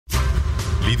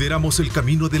Lideramos el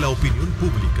camino de la opinión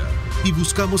pública y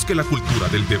buscamos que la cultura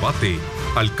del debate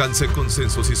alcance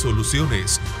consensos y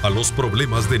soluciones a los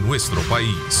problemas de nuestro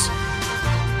país.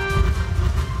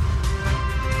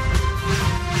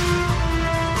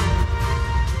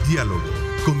 Diálogo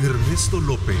con Ernesto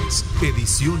López,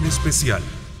 edición especial.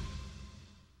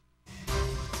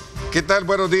 ¿Qué tal?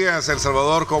 Buenos días, El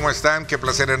Salvador, ¿cómo están? Qué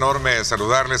placer enorme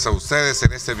saludarles a ustedes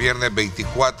en este viernes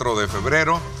 24 de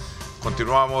febrero.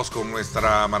 Continuamos con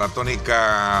nuestra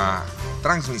maratónica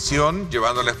transmisión,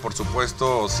 llevándoles, por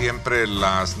supuesto, siempre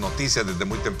las noticias desde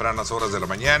muy tempranas horas de la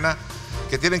mañana,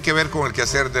 que tienen que ver con el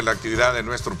quehacer de la actividad de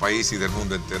nuestro país y del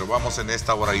mundo entero. Vamos en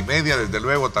esta hora y media, desde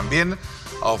luego, también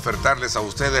a ofertarles a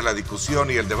ustedes la discusión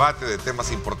y el debate de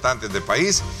temas importantes del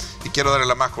país. Y quiero darle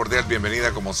la más cordial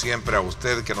bienvenida, como siempre, a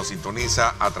usted que nos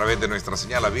sintoniza a través de nuestra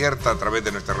señal abierta, a través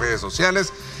de nuestras redes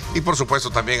sociales y, por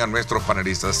supuesto, también a nuestros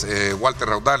panelistas. Walter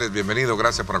Raudales, bienvenido,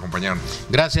 gracias por acompañarnos.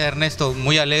 Gracias, Ernesto.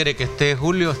 Muy alegre que esté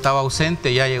Julio, estaba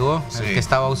ausente, ya llegó, sí. El que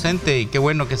estaba ausente, y qué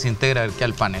bueno que se integra aquí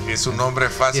al panel. Es un hombre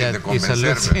fácil de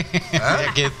convencerme. ¿Ah?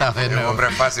 Aquí está, es un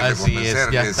hombre fácil de convencer.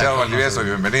 Licenciado Valdivieso,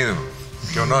 bienvenido.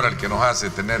 Qué honor el que nos hace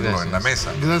tenerlo en la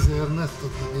mesa. Gracias, Ernesto.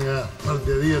 Tenía un par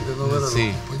de días de no ver a los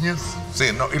compañeros. Sí,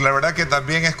 no, y la verdad que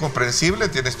también es comprensible.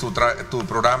 Tienes tu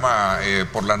programa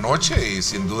por la noche y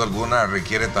sin duda alguna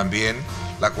requiere también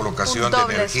la colocación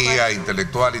de energía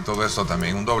intelectual y todo eso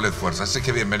también, un doble esfuerzo. Así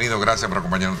que bienvenido, gracias por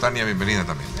acompañarnos. Tania, bienvenida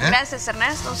también. Gracias,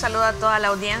 Ernesto. Un saludo a toda la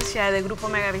audiencia de Grupo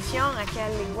Megavisión, aquí a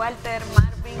Walter,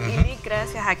 Marvin y Lick,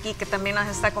 gracias aquí que también nos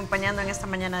está acompañando en esta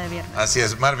mañana de viernes. Así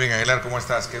es, Marvin Aguilar, ¿cómo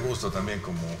estás? Qué gusto también,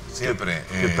 como siempre,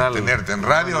 tenerte en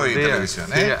radio y televisión.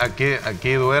 Sí,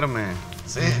 aquí duerme.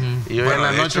 Sí. Y hoy,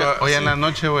 en la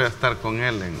noche voy a estar con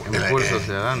él en Pulso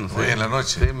Ciudadano. Hoy en la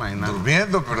noche. Sí, imagínate.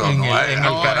 Durmiendo, pero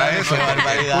no para eso.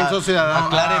 Pulso Ciudadano.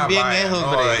 Aclaren bien eso,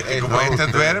 hombre. Es que como este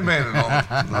duerme,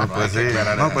 pues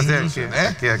sí.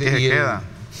 Aquí se queda.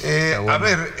 A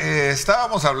ver,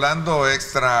 estábamos hablando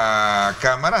extra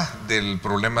cámara del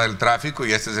problema del tráfico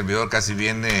y este servidor casi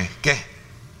viene,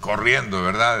 corriendo,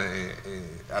 ¿verdad?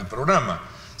 Al programa.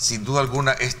 Sin duda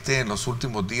alguna, en los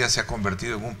últimos días se ha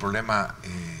convertido en un problema,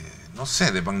 no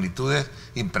sé, de magnitudes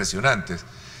impresionantes.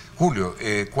 Julio,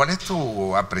 ¿cuál es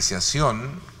tu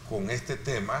apreciación con este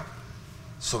tema?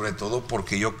 Sobre todo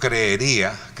porque yo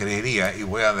creería, y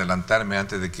voy a adelantarme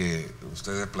antes de que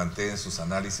ustedes planteen sus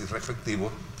análisis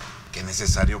respectivos, que es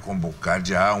necesario convocar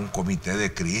ya un comité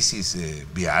de crisis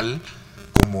vial,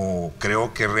 como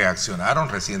creo que reaccionaron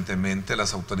recientemente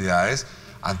las autoridades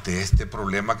ante este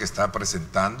problema que está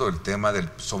presentando el tema del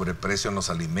sobreprecio en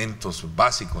los alimentos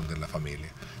básicos de la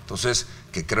familia. Entonces,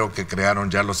 que creo que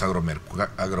crearon ya los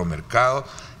agromercados,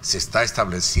 se está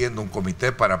estableciendo un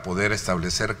comité para poder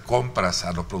establecer compras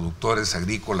a los productores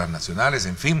agrícolas nacionales,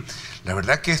 en fin, la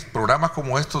verdad que programas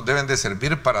como estos deben de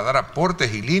servir para dar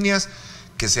aportes y líneas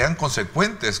que sean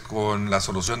consecuentes con la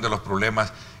solución de los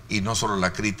problemas y no solo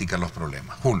la crítica a los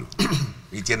problemas. Julio,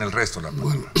 y tiene el resto la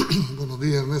palabra. Bueno, buenos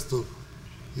días, Ernesto.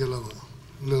 Y a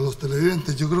los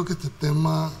televidentes, yo creo que este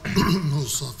tema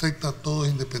nos afecta a todos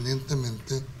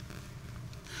independientemente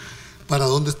para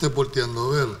dónde esté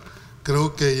volteando a ver.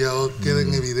 Creo que ya queda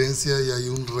en evidencia y hay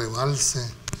un rebalse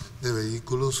de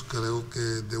vehículos. Creo que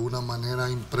de una manera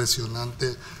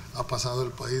impresionante ha pasado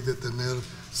el país de tener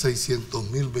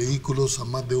 600,000 vehículos a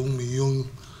más de 1 millón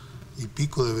y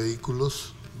pico de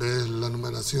vehículos. Ves la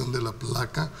numeración de la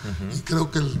placa y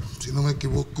creo que, si no me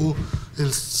equivoco,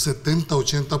 el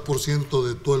 70-80%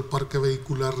 de todo el parque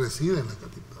vehicular reside en la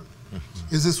capital.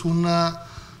 Esa es una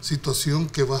situación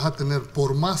que vas a tener,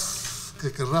 por más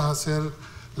que querrás hacer,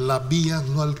 las vías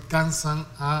no alcanzan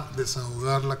a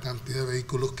desahogar la cantidad de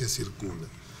vehículos que circulan.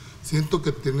 Siento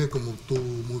que tiene, como tú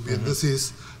muy bien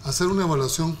decís, hacer una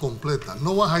evaluación completa.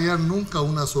 No vas a hallar nunca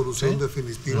una solución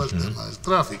definitiva al tema del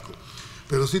tráfico,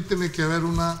 pero sí tiene que haber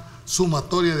una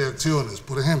sumatoria de acciones.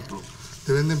 Por ejemplo,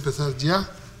 deben de empezar ya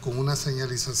con una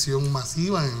señalización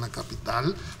masiva en la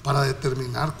capital para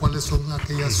determinar cuáles son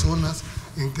aquellas zonas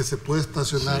en que se puede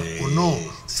estacionar o no.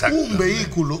 Un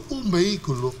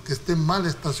vehículo que esté mal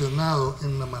estacionado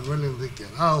en la Manuel Enrique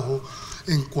Araujo,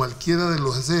 en cualquiera de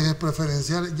los ejes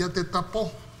preferenciales, ya te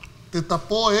tapó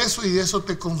eso, y eso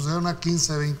te concede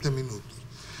 15, 20 minutos.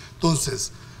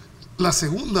 Entonces, la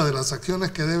segunda de las acciones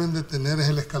que deben de tener es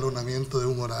el escalonamiento de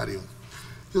un horario.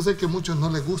 Yo sé que a muchos no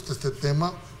les gusta este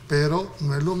tema, pero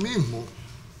no es lo mismo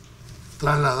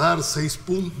trasladar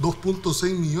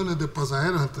 2.6 millones de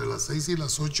pasajeros entre las 6 y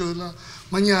las 8 de la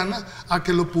mañana a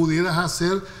que lo pudieras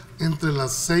hacer entre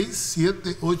las 6,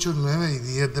 7, 8, 9 y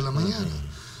 10 de la mañana.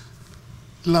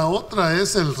 La otra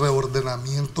es el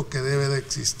reordenamiento que debe de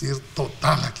existir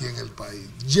total aquí en el país.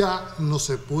 Ya no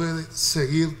se puede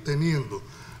seguir teniendo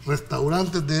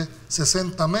restaurantes de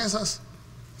 60 mesas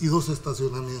y 2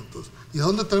 estacionamientos. ¿Y a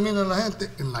dónde termina la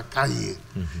gente? En la calle.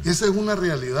 Esa es una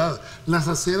realidad. Las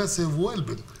aceras se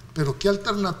vuelven, pero ¿qué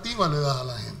alternativa le das a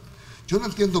la gente? Yo no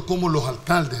entiendo cómo los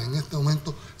alcaldes en este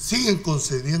momento siguen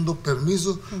concediendo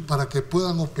permisos para que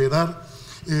puedan operar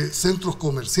centros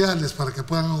comerciales, para que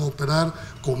puedan operar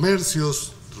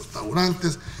comercios,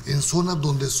 restaurantes en zonas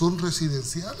donde son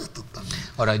residenciales totalmente.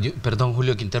 Ahora, perdón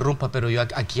Julio que interrumpa, pero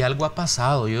aquí algo ha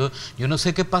pasado. Yo no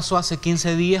sé qué pasó hace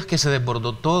 15 días que se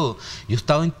desbordó todo. Yo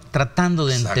estaba tratando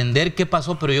de entender qué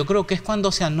pasó, pero yo creo que es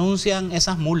cuando se anuncian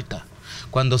esas multas.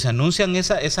 Cuando se anuncian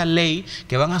esa ley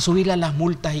que van a subir a las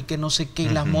multas y que no sé qué,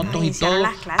 las motos y todo,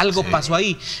 algo pasó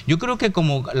ahí. Yo creo que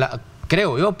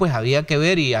creo yo, pues había que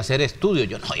ver y hacer estudios.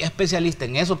 Yo no soy especialista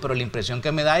en eso, pero la impresión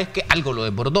que me da es que algo lo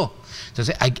desbordó.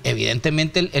 Entonces,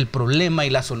 evidentemente el problema y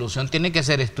la solución tiene que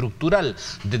ser estructural,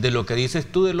 desde lo que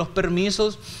dices tú de los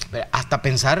permisos, hasta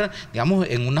pensar, digamos,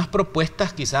 en unas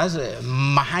propuestas quizás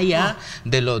más allá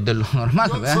de lo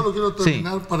normal. Yo solo quiero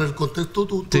terminar para el contexto,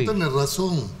 tú tienes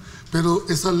razón. Pero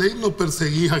esa ley no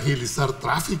perseguía agilizar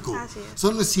tráfico.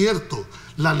 Eso no es cierto.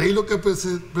 La ley lo que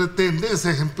pretende es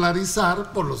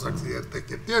ejemplarizar por los accidentes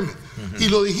que tiene. Y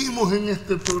lo dijimos en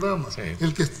este programa.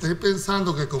 El que esté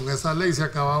pensando que con esa ley se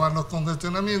acababan los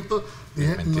congestionamientos,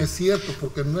 no es cierto,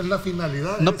 porque no es la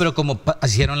finalidad. No, pero como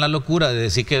hicieron la locura de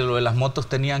decir que lo de las motos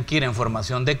tenían que ir en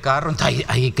formación de carro, entonces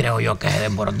ahí creo yo que se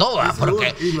desbordó.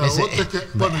 Porque y la otra es que,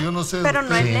 bueno, yo no sé. Pero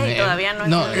no es ley, todavía no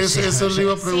es ley. Eso le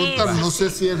iba a preguntar, no sé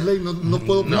si es ley, no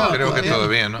puedo opinar. No, creo que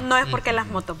todavía no. No es porque las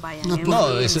motos vayan.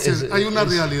 Hay una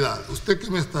realidad. Usted que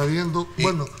me está viendo,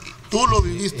 bueno, tú lo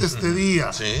viviste este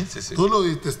día. Sí. Tú lo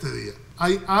viviste este día.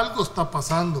 Algo está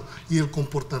pasando y el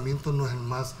comportamiento no es el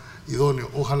más idóneo.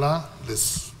 Ojalá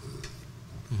les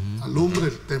alumbre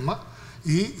el tema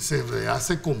y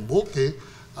se convoque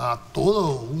a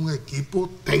todo un equipo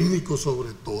técnico,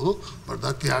 sobre todo,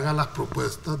 ¿verdad?, que haga las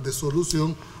propuestas de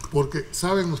solución, porque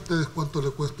 ¿saben ustedes cuánto le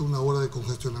cuesta una hora de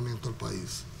congestionamiento al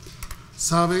país?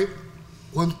 ¿Sabe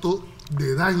cuánto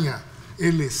le daña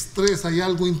el estrés? Hay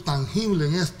algo intangible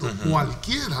en esto.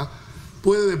 Cualquiera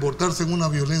puede desbordarse en una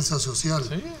violencia social.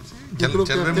 Ya lo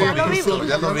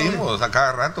vimos a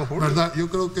cada rato, Julio. ¿Verdad? Yo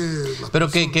creo que...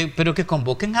 Pero que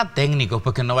convoquen a técnicos,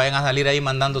 pues que no vayan a salir ahí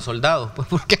mandando soldados, pues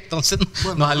porque entonces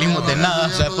no salimos de nada,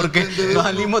 o sea, porque no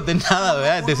salimos de nada,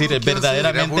 ¿verdad? Es decir,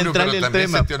 verdaderamente entrarle el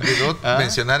tema. Se te olvidó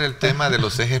mencionar el tema de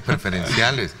los ejes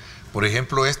preferenciales. Por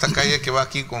ejemplo, esta calle que va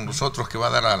aquí con nosotros, que va a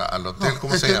dar al hotel,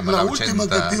 ¿cómo se llama? La última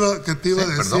que te iba a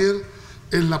decir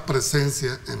es la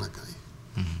presencia en la calle.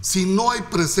 Si no hay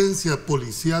presencia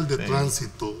policial de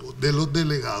tránsito de los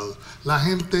delegados, la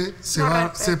gente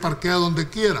se parquea donde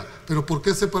quiera. ¿Pero por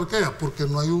qué se parquea? Porque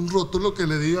no hay un rótulo que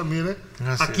le diga, mire,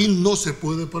 aquí no se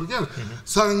puede parquear.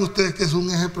 ¿Saben ustedes qué es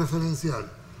un eje preferencial?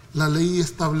 La ley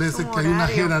establece que hay una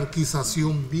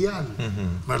jerarquización vial,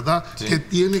 ¿verdad? Que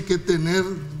tiene que tener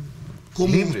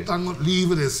cómo están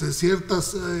libres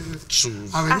ciertas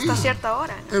avenidas. Hasta cierta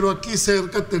hora, ¿no? Pero aquí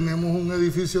cerca tenemos un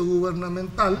edificio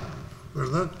gubernamental,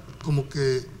 ¿verdad? Como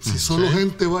que si solo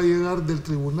gente va a llegar del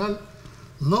tribunal,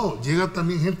 no, llega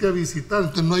también gente a visitar,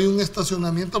 entonces no hay un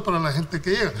estacionamiento para la gente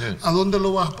que llega. ¿A dónde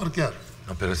lo vas a parquear?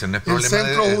 No, pero ese no es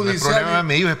problema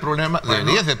mío, es problema,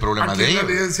 debería ser problema de ellos. Aquí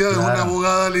la evidencia de una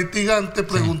abogada litigante,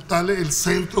 preguntarle, el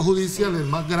centro judicial, el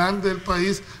más grande del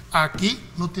país, aquí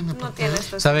no tiene parqueo.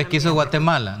 ¿Sabes qué hizo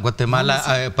Guatemala?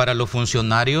 Guatemala para los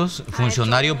funcionarios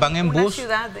van en bus.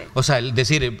 O sea, es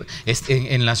decir,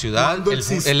 en la ciudad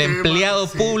el empleado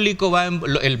público va en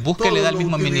el bus que le da el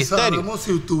mismo ministerio.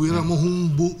 Si tuviéramos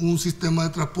un sistema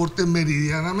de transporte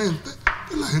meridianamente,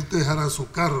 que la gente dejara su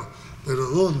carro. ¿Pero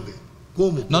dónde?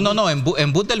 ¿Cómo? No,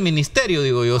 en bus del ministerio,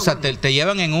 digo yo. O sea, te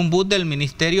llevan en un bus del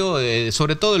ministerio,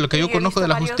 sobre todo de lo que yo conozco de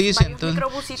la justicia. Entonces,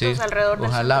 microbusitos alrededor del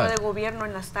centro de gobierno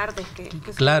en las tardes.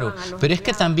 Claro, pero es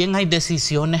que también hay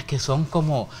decisiones que son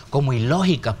como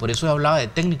ilógicas. Por eso yo hablaba de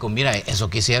técnicos. Mira, eso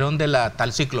que hicieron de la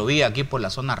tal ciclovía aquí por la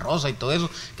zona rosa y todo eso,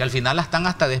 que al final la están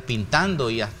hasta despintando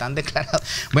y ya están declaradas.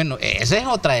 Bueno, esa es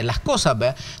otra de las cosas,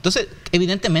 ¿verdad? Entonces,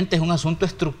 evidentemente es un asunto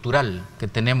estructural que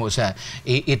tenemos. O sea,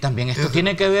 y también esto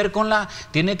tiene que ver con la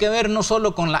tiene que ver no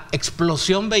solo con la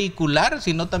explosión vehicular,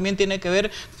 sino también tiene que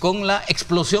ver con la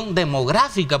explosión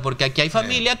demográfica, porque aquí hay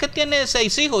familias que tienen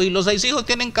 6 hijos y los 6 hijos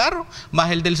tienen carro,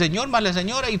 más el del señor, más la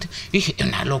señora, y es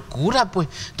una locura, pues.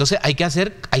 Entonces hay que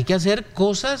hacer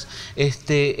cosas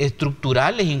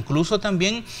estructurales, incluso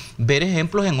también ver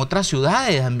ejemplos en otras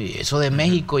ciudades. Eso de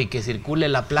México y que circule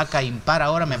la placa impar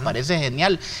ahora me parece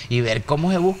genial, y ver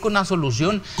cómo se busca una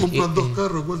solución. Compran 2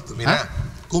 carros, Walter. Mira.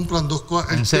 Compran 2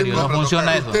 carros. ¿En serio? ¿No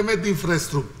funciona eso? El tema es de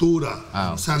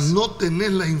infraestructura. O sea, no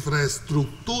tenés la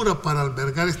infraestructura para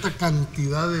albergar esta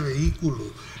cantidad de vehículos.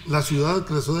 La ciudad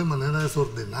creció de manera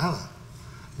desordenada,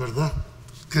 ¿verdad?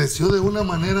 Creció de una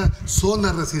manera,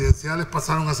 zonas residenciales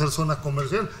pasaron a ser zonas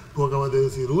comerciales. Tú acabas de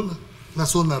decir una, la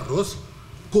zona rosa.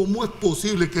 ¿Cómo es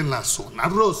posible que en la zona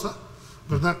rosa,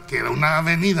 ¿verdad?, que era una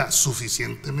avenida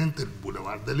suficientemente, el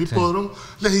Boulevard del Hipódromo,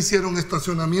 les hicieron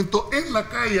estacionamiento en la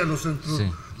calle a los centros,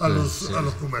 a los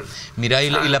comercios? Mira, y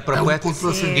la propuesta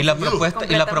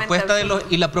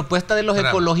de los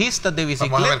ecologistas de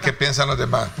bicicleta. Vamos a ver qué piensan los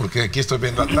demás, porque aquí estoy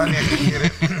viendo a Tania que quiere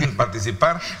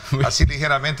participar así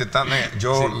ligeramente. Tania,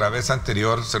 yo la vez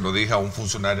anterior se lo dije a un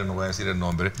funcionario, no voy a decir el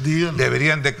nombre.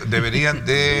 Deberían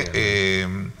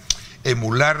de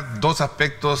emular 2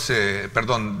 aspectos,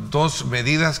 dos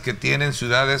medidas que tienen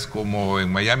ciudades como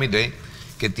en Miami-Dade,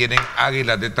 que tienen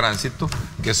águilas de tránsito,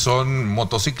 que son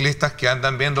motociclistas que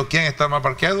andan viendo quién está más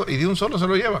parqueado y de un solo se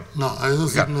lo llevan. No, a eso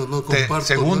sí no comparto.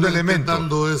 Segundo elemento,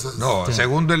 segundo Sí.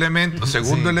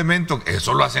 elemento,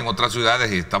 eso lo hacen otras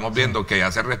ciudades y estamos viendo que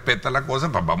ya se respeta la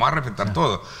cosa, pues vamos a respetar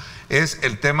todo. Es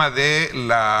el tema de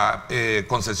la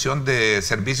concesión de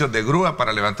servicios de grúa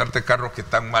para levantarte carros que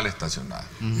están mal estacionados.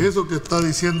 Eso que está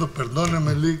diciendo,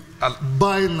 perdóneme, Lick,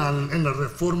 va en la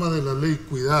reforma de la ley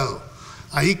Cuidado.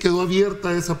 Ahí quedó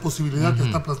abierta esa posibilidad que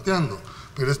está planteando,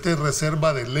 pero esta es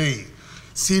reserva de ley.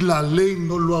 Si la ley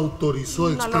no lo autorizó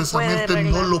expresamente,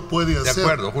 no lo puede hacer. De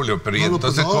acuerdo, Julio, pero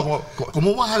entonces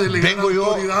 ¿cómo vas a delegar? Vengo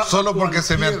yo solo porque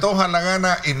se me antoja la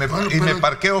gana y me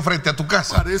parqueo frente a tu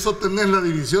casa. Para eso tenés la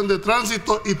división de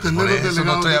tránsito y tenés los delegados.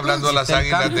 No estoy hablando de las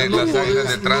águilas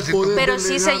de tránsito. Pero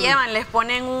sí se llevan, les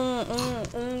ponen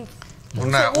un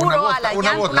seguro a la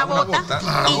llanta, una bota,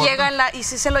 y llegan y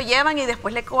sí se lo llevan y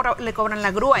después le cobran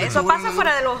la grúa. Eso pasa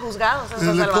fuera de los juzgados.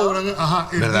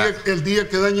 El día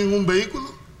que dañen un vehículo,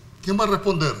 ¿quién va a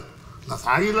responder? ¿Las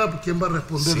águilas? ¿Quién va a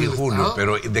responder? Sí, Julio,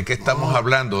 pero ¿de qué estamos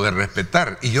hablando? De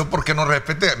respetar. ¿Y yo por qué no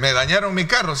respeté? Me dañaron mi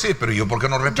carro, sí, pero ¿yo por qué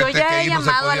no respeté? Yo ya he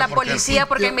llamado a la policía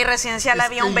porque en mi residencial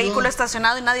había un vehículo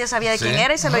estacionado y nadie sabía de quién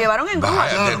era y se lo llevaron en grúa.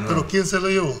 Claro, pero ¿quién se lo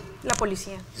llevó? La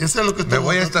policía. Eso es lo que me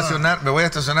voy a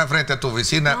estacionar frente a tu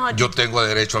oficina. No, yo tengo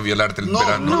derecho a violarte el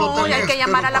verano. No, hay que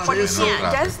llamar a la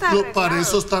policía. Ya está. Para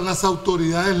eso están las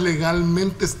autoridades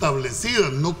legalmente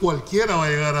establecidas. No cualquiera va a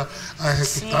llegar a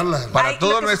ejecutarlas. Para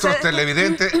todos nuestros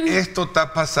televidentes, esto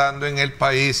está pasando en el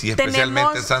país y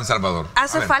especialmente en San Salvador.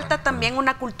 Hace falta también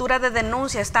una cultura de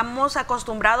denuncia. Estamos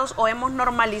acostumbrados o hemos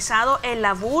normalizado el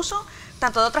abuso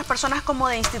tanto de otras personas como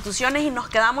de instituciones y nos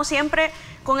quedamos siempre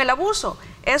con el abuso.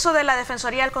 Eso de la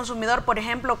Defensoría del Consumidor, por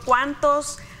ejemplo,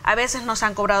 ¿cuántos a veces nos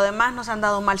han cobrado de más, nos han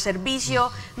dado mal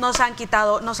servicio, nos han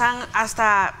quitado, nos han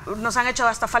hecho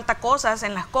hasta falta cosas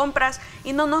en las compras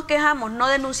y no nos quejamos, no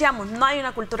denunciamos? No hay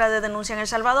una cultura de denuncia en El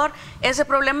Salvador. Ese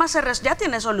problema ya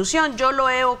tiene solución. Yo lo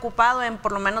he ocupado en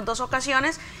por lo menos 2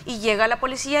 ocasiones y llega la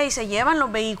policía y se llevan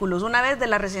los vehículos. Una vez de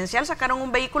la residencial sacaron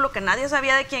un vehículo que nadie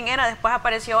sabía de quién era, después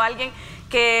apareció alguien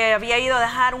que había ido a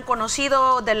dejar un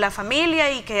conocido de la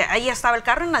familia y que ahí estaba el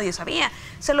carro y nadie sabía.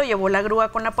 Se lo llevó la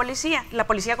grúa con la policía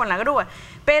con la grúa.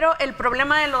 Pero el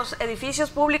problema de los edificios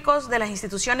públicos, de las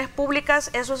instituciones públicas,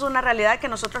 eso es una realidad que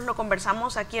nosotros lo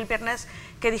conversamos aquí el viernes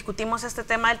que discutimos este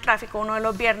tema del tráfico, uno de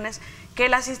los viernes, que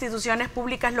las instituciones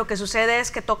públicas lo que sucede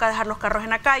es que toca dejar los carros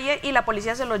en la calle y la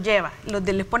policía se los lleva,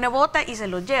 les pone bota y se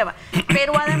los lleva.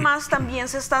 Pero además también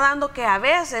se está dando que a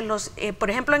veces, por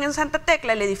ejemplo en Santa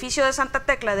Tecla, el edificio de Santa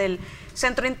Tecla del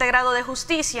Centro Integrado de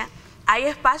Justicia, hay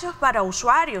espacios para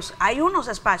usuarios, hay unos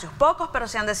espacios, pocos pero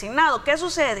se han designado. ¿Qué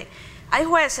sucede? Hay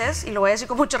jueces, y lo voy a decir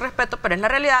con mucho respeto, pero es la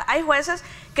realidad, hay jueces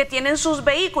que tienen sus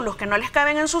vehículos que no les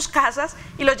caben en sus casas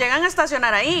y los llegan a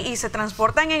estacionar ahí y se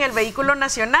transportan en el vehículo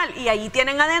nacional y ahí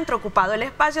tienen adentro ocupado el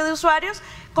espacio de usuarios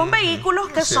con vehículos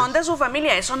que son de su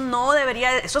familia. Eso no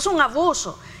debería, eso es un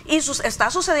abuso. Y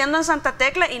está sucediendo en Santa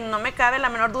Tecla y no me cabe la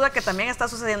menor duda que también está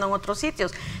sucediendo en otros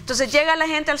sitios. Entonces llega la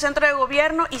gente al centro de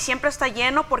gobierno y siempre está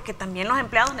lleno porque también los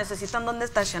empleados necesitan dónde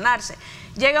estacionarse.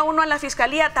 Llega uno a la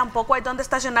fiscalía, tampoco hay dónde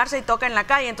estacionarse y toca en la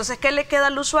calle. Entonces, ¿qué le queda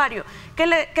al usuario? Que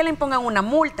le impongan una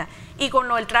multa. Y con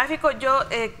lo del tráfico, yo,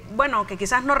 bueno, que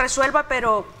quizás no resuelva,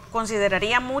 pero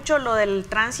consideraría mucho lo del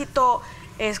tránsito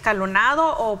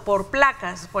escalonado o por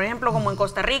placas. Por ejemplo, como en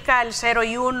Costa Rica, el 0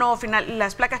 y 1,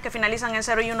 las placas que finalizan en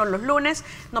 0 y 1 los lunes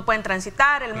no pueden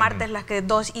transitar, el martes las que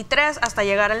 2 y 3 hasta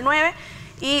llegar al 9.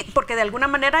 Y porque de alguna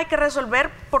manera hay que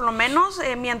resolver, por lo menos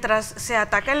mientras se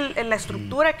ataca la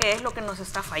estructura, que es lo que nos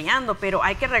está fallando, pero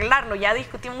hay que arreglarlo. Ya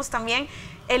discutimos también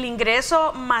el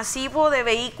ingreso masivo de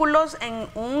vehículos en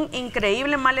un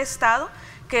increíble mal estado,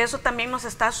 que eso también nos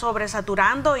está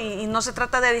sobresaturando y no se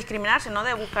trata de discriminar, sino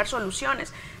de buscar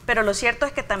soluciones. Pero lo cierto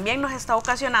es que también nos está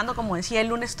ocasionando, como decía el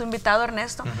lunes tu invitado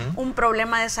Ernesto, un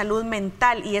problema de salud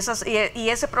mental y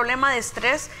ese problema de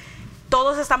estrés.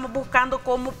 Todos estamos buscando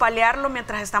cómo paliarlo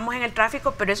mientras estamos en el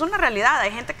tráfico, pero es una realidad.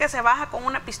 Hay gente que se baja con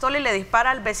una pistola y le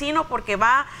dispara al vecino porque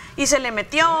va y se le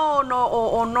metió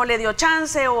o no le dio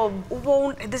chance, o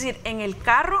hubo es decir, en el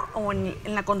carro o en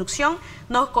la conducción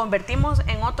nos convertimos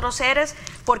en otros seres,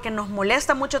 porque nos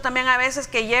molesta mucho también a veces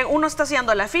que uno está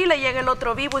haciendo la fila y llega el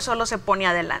otro vivo y solo se pone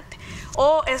adelante.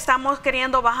 O estamos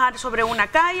queriendo bajar sobre una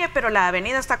calle, pero la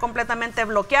avenida está completamente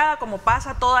bloqueada, como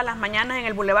pasa todas las mañanas en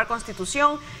el Boulevard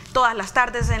Constitución, todas las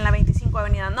tardes en la 25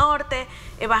 Avenida Norte,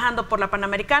 bajando por la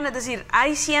Panamericana. Es decir,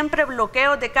 hay siempre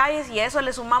bloqueos de calles y a eso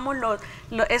le sumamos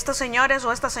estos señores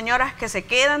o estas señoras que se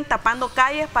quedan tapando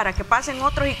calles para que pasen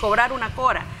otros y cobrar una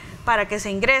cora para que se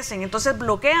ingresen. Entonces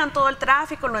bloquean todo el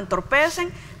tráfico, lo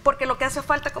entorpecen, porque lo que hace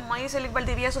falta, como dice el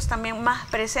Valdivieso, es también más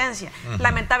presencia.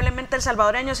 Lamentablemente el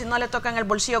salvadoreño, si no le tocan el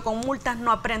bolsillo con multas,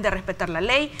 no aprende a respetar la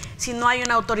ley. Si no hay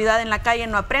una autoridad en la calle,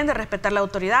 no aprende a respetar la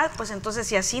autoridad. Pues entonces,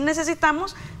 si así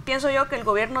necesitamos, pienso yo que el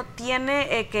gobierno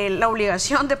tiene la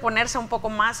obligación de ponerse un poco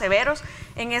más severos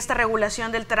en esta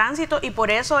regulación del tránsito, y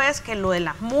por eso es que lo de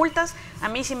las multas a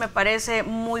mí sí me parece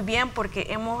muy bien, porque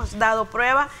hemos dado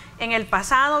prueba en el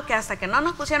pasado que hasta que no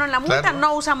nos pusieron la multa,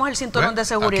 no usamos el cinturón de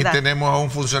seguridad. Aquí tenemos a un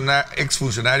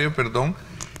exfuncionario,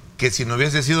 que si no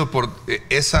hubiese sido por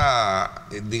esa,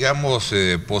 digamos,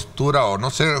 postura, o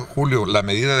no sé, Julio, la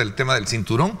medida del tema del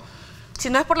cinturón. Si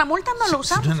no es por la multa, no lo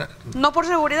usamos. No por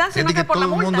seguridad, sino que por la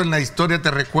multa. Todo el mundo en la historia te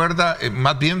recuerda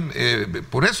más bien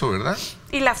por eso, ¿verdad?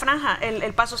 Y la franja,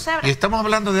 el paso cebra. Y estamos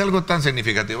hablando de algo tan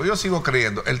significativo. Yo sigo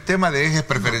creyendo, el tema de ejes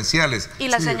preferenciales. Y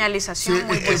la señalización.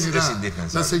 Sí, es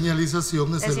indispensable. La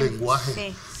señalización es el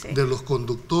lenguaje de los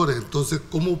conductores. Entonces,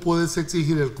 ¿cómo puedes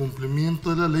exigir el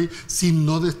cumplimiento de la ley si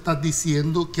no te estás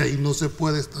diciendo que ahí no se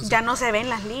puede estacionar? Ya no se ven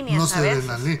las líneas. No se ven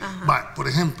las líneas. Por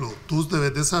ejemplo, tú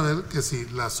debes de saber que si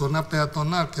la zona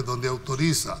peatonal, que es donde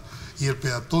autoriza, y el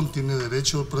peatón tiene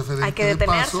derecho preferente de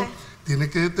paso, tiene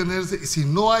que detenerse. Y si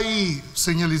no hay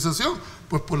señalización,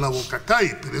 pues por la boca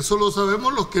calle. Pero eso lo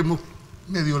sabemos los que hemos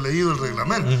medio leído el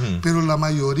reglamento. Pero la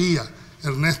mayoría,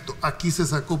 Ernesto, aquí se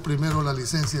sacó primero la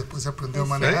licencia y después se aprendió a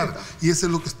manejar. Y eso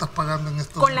es lo que estás pagando en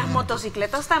estos momentos. Con las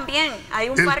motocicletas también. Hay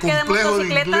un parque de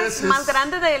motocicletas más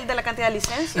grande de la cantidad de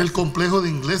licencias. El complejo de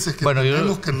ingleses que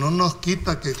tenemos, que no nos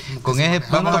quita que... Con ese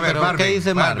punto, pero Marvin, ¿qué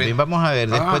dice Marvin? Vamos a ver,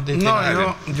 después de...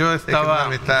 yo estaba...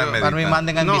 Marvin,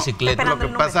 manden en bicicleta. Lo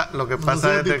que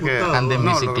pasa es que... Anden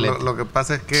en bicicleta. Lo que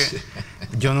pasa es que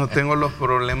yo no tengo los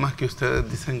problemas que ustedes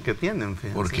dicen que tienen,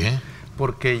 fíjense. ¿Por qué?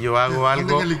 Porque yo hago algo...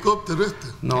 ¿Tienen helicóptero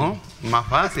No, más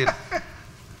fácil.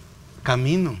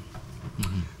 Camino.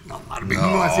 No, Marvin,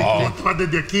 no, así como vas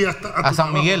desde aquí hasta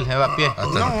San Miguel, se va a pie.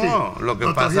 No, lo que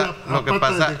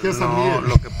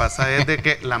pasa es de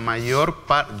que la mayor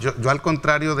parte, yo al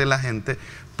contrario de la gente,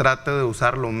 trato de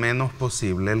usar lo menos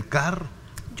posible el carro.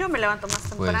 Yo me levanto más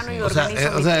temprano y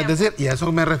organizo o sea, es decir, y a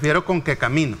eso me refiero con que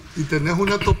camino. Y tenés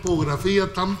una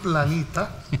topografía tan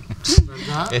planita,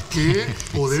 ¿verdad? Que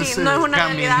podés no es una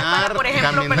realidad para, por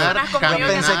ejemplo, personas como yo.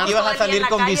 Pensé que ibas a salir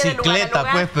con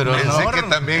bicicleta, pues, pero pensé que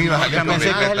también ibas a salir con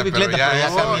bicicleta, pero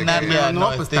ya caminar ya no,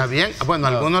 pues está bien. Bueno, a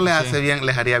algunos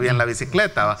les haría bien la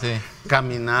bicicleta, ¿va?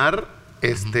 Caminar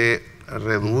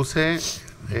reduce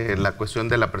la cuestión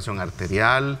de la presión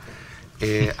arterial,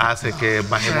 hace que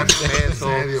bajemos de peso.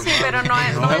 Sí, pero no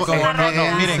es una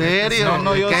realidad. Miren, ¿en serio?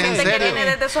 No, yo sé. Gente que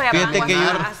viene desde Soyapango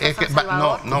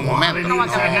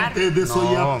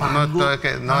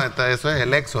eso es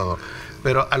el éxodo.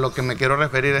 Pero a lo que me quiero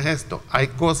referir es esto. Hay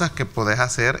cosas que podés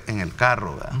hacer en el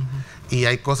carro, ¿verdad? Y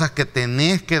hay cosas que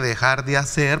tenés que dejar de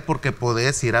hacer porque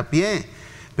podés ir a pie.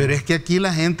 Pero es que aquí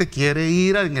la gente quiere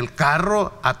ir en el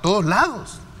carro a todos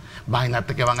lados.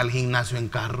 Imagínate que van al gimnasio en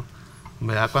carro.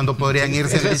 ¿verdad? Cuando podrían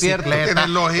irse en cierto, bicicleta,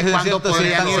 cuando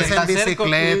podrían irse en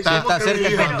bicicleta, está cerca,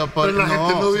 pero la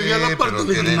gente no vivía la parte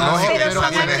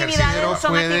pero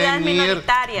son actividades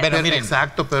minoritarias. Pero miren,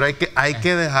 exacto, pero hay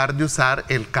que dejar de usar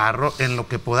el carro en lo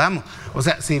que podamos. O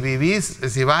sea, si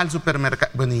vas al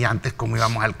supermercado, bueno, y antes como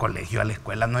íbamos al colegio, a la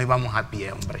escuela, no íbamos a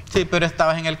pie, hombre. Sí, pero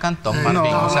estabas en el cantón,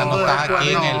 Martín, o sea, no estás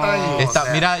aquí en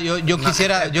el... Mira, yo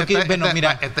quisiera, bueno,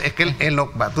 mira... Es que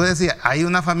tú decías, hay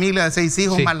una familia de 6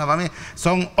 hijos, más la familia,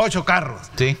 son 8 carros.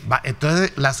 Sí.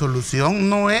 Entonces, la solución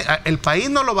no es, el país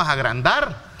no lo vas a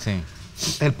agrandar. Sí.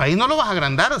 El país no lo vas a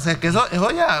agrandar, o sea, que eso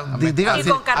ya... Y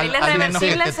con carriles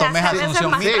reversibles se hace a veces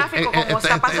más tráfico, como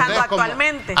está pasando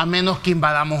actualmente. A menos que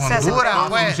invadamos Honduras,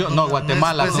 pues. No,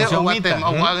 Guatemala,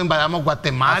 o invadamos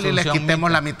Guatemala y les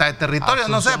quitemos la mitad de territorio,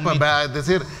 no sé, pues, es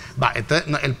decir, entonces,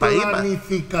 el país...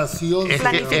 Planificación. Es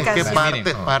que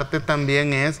parte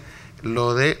también es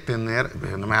lo de tener,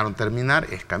 no me dejaron terminar,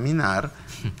 es caminar,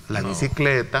 la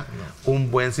bicicleta,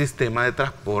 un buen sistema de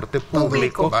transporte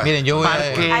público. Miren, yo voy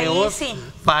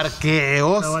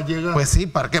parqueos, pues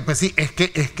sí, es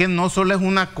que no solo es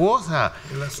una cosa.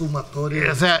 Es la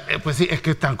sumatoria. O sea, pues sí, es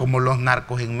que están como los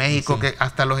narcos en México, que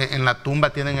hasta en la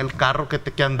tumba tienen el carro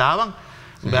que andaban.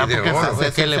 ¿Qué le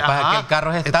pasa? Que el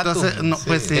carro es estatus.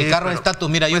 El carro es estatus.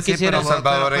 Mira, yo quisiera... Los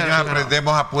salvadoreños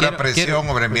aprendemos a pura presión,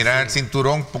 hombre. Mira el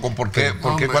cinturón, ¿por qué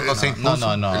cuando se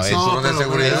impuso el cinturón de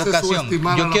seguridad? Educación.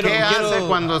 ¿Qué hace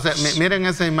cuando miren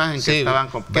esa imagen que estaban...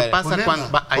 ¿Qué pasa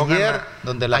cuando...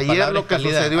 Ayer lo que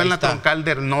sucedió en la Troncal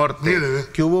del Norte,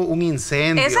 que hubo un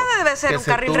incendio. Esa debe ser un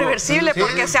carril reversible,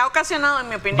 porque se ha ocasionado, en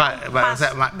mi opinión,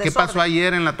 ¿qué pasó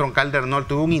ayer en la Troncal del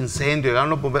Norte? Hubo un incendio,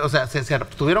 llegaron los bomberos, o sea, se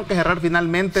tuvieron que cerrar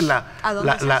finalmente la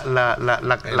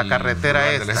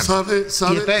carretera esta.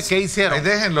 ¿Y entonces qué hicieron? Ahí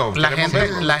déjenlo.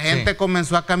 La gente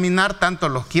comenzó a caminar, tanto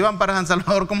los que iban para San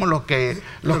Salvador como los que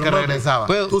regresaban.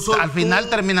 Al final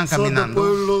terminan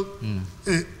caminando.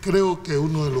 Creo que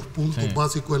uno de los puntos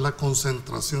básicos es la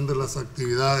concentración de las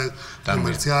actividades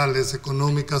comerciales,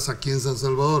 económicas aquí en San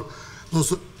Salvador.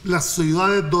 Las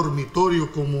ciudades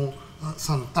dormitorio como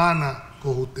Santana,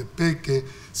 Cojutepeque,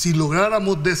 si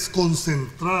lográramos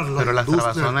desconcentrar la pero las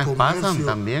trabazones pasan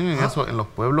también en eso, en los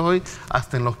pueblos hoy,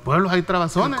 hasta en los pueblos hay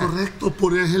trabazones. Correcto,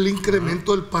 por el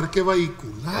incremento del parque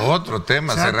vehicular. Otro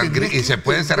tema, ¿y se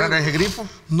puede cerrar ese grifo?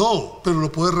 No, pero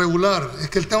lo puede regular. Es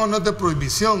que el tema no es de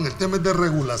prohibición, el tema es de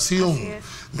regulación.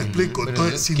 ¿Me explico?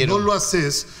 Entonces, si no lo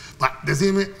haces,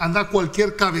 decime, anda a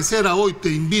cualquier cabecera hoy, te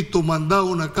invito, manda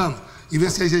una cama y ve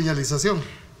si hay señalización.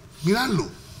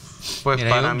 Míralo. Pues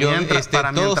mientras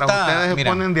ustedes se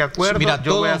ponen de acuerdo,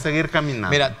 yo voy a seguir caminando.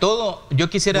 Mira, yo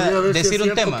quisiera decir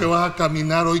un tema. Que vas a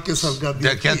caminar hoy que salgas de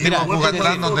aquí a Antiguo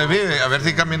Jucatlán, donde vive. A ver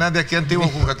si caminas de aquí a Antiguo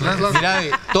Jucatlán. Mira,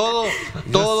 todo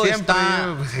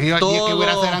está... ¿Qué voy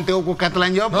a hacer Antiguo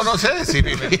Jucatlán yo? No sé si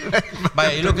vive.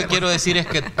 Vaya, yo lo que quiero decir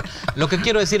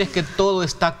es que todo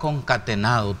está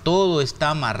concatenado, todo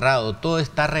está amarrado, todo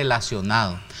está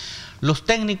relacionado. Los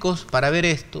técnicos para ver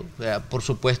esto, por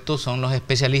supuesto, son los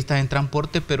especialistas en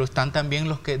transporte, pero están también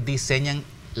los que diseñan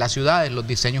las ciudades, los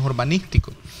diseños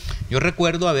urbanísticos. Yo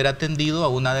recuerdo haber atendido a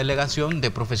una delegación de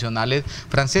profesionales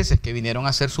franceses que vinieron a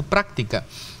hacer su práctica.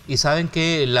 Y saben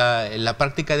que la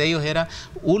práctica de ellos era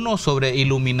uno sobre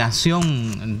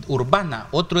iluminación urbana,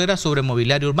 otro era sobre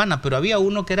mobiliario urbana, pero había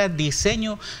uno que era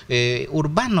diseño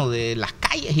urbano de las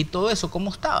calles y todo eso,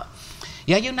 cómo estaba.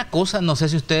 Y hay una cosa, no sé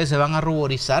si ustedes se van a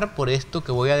ruborizar por esto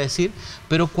que voy a decir,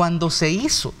 pero cuando se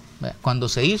hizo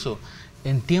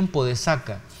en tiempo de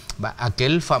Saca,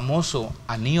 aquel famoso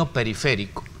anillo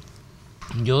periférico,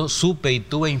 yo supe y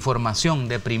tuve información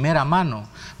de primera mano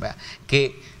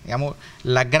que, digamos,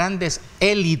 las grandes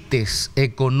élites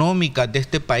económicas de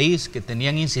este país que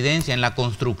tenían incidencia en la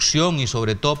construcción y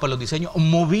sobre todo para los diseños,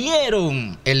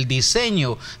 movieron el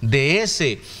diseño de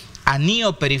ese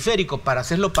anillo periférico para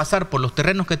hacerlo pasar por los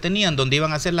terrenos que tenían donde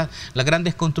iban a hacer las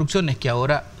grandes construcciones que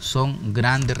ahora son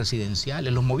grandes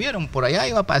residenciales. Los movieron por allá,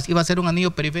 iba a ser un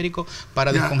anillo periférico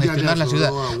para descongestionar la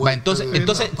ciudad. Entonces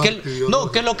 ¿qué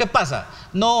es lo que pasa?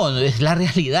 No, la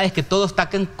realidad es que todo está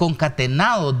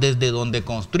concatenado desde donde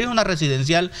construyes una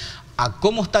residencial a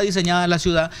cómo está diseñada la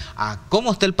ciudad, a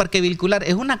cómo está el parque vehicular.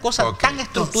 Es una cosa tan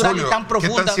estructural y tan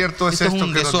profunda. ¿Qué tan cierto es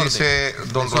esto que nos dice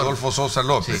don Rodolfo Sosa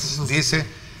López?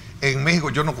 Dice... En México,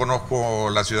 yo no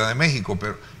conozco la Ciudad de México,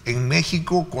 pero en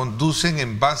México conducen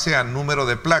en base a número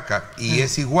de placa y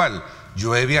es igual.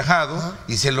 Yo he viajado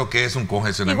y sé lo que es un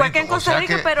congestionamiento. Igual que en Costa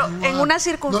Rica, pero en una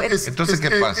circunferencia. Entonces, ¿qué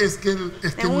pasa? Es que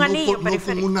no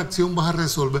con una acción vas a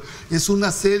resolver. Es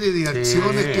una serie de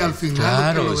acciones que al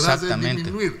final lo que logras es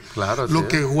disminuir. Lo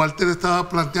que Walter estaba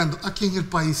planteando, aquí en el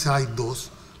país hay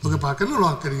dos. Lo que pasa es que no lo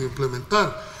han querido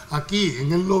implementar. aquí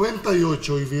en el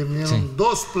 98 y vinieron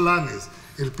dos planes.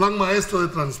 El plan maestro de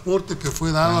transporte que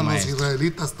fue dado a los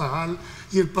israelitas Tajal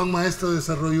y el plan maestro de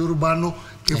desarrollo urbano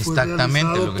que fue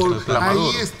realizado por...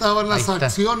 Ahí estaban las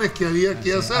acciones que había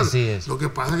que hacer. Lo que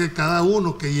pasa es que cada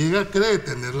uno que llega cree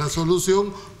tener la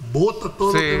solución, vota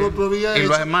todo lo que el otro había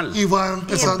hecho y va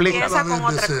empezando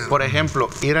desde cero. Por ejemplo,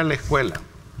 ir a la escuela.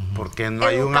 Porque no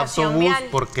hay un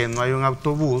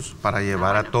autobús, para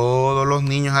llevar a todos los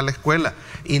niños a la escuela.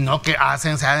 Y no que se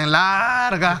hacen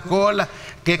largas colas.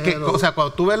 O sea,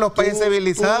 cuando tú ves los países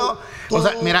civilizados, o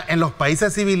sea, mira, en los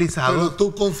países civilizados... Pero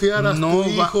tú confiaras tu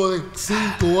hijo de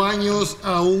 5 años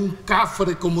a un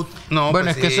cafre como... No,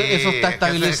 bueno, pues es que eso está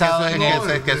estabilizado.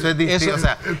 Eso es distinto. O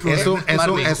sea,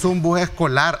 es un bus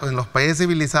escolar. En los países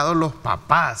civilizados, los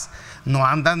papás no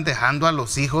andan dejando a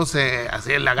los hijos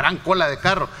así en la gran cola de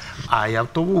carro. Hay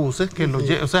autobuses que los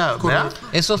llevan, o sea, ¿verdad?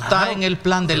 Eso está en el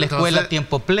plan de la escuela a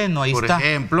tiempo pleno, ahí está. Por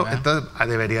ejemplo, entonces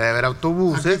debería de haber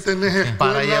autobuses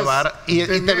para llevar y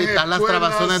evitar las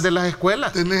trabazones de las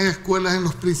escuelas. Tenés escuelas en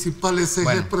los principales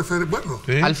ejes preferentes. Bueno,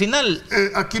 al final...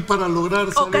 aquí para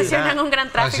lograr salir. Ocasionan un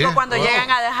gran tráfico cuando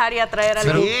llegan a dejar y a traer a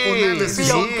los...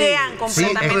 bloquean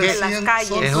completamente las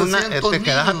calles. Te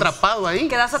quedas atrapado ahí.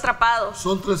 Quedas atrapado.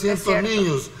 Son 300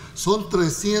 niños, son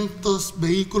 300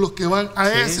 vehículos que van a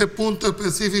ese punto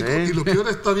específico y lo peor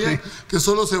está bien que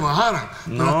solo se bajaran,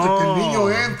 pero hasta que el niño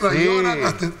entra y llora,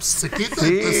 hasta se quita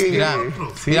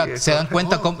mira, se dan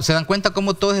cuenta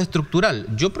cómo todo es estructural.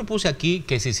 Yo propuse aquí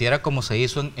que se hiciera como se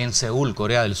hizo en Seúl,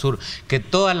 Corea del Sur, que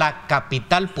toda la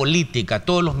capital política,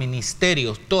 todos los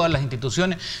ministerios, todas las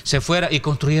instituciones se fueran y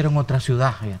construyeran otra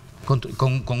ciudad.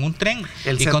 Con un tren.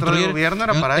 El centro de gobierno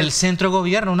era para el centro de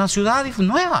gobierno, una ciudad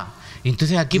nueva.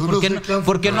 Entonces aquí,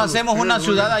 ¿por qué no hacemos una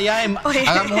ciudad allá?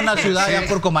 Hagamos una ciudad allá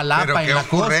por Comalapa, en la costa. Pero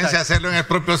qué ocurrencia hacerlo en el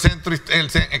propio centro,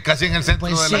 casi en el centro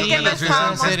de la ciudad. Es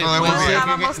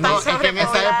que en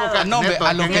esa época,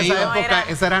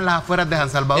 esas eran las afueras de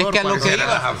San Salvador. Es que a lo que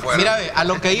iba, mira, a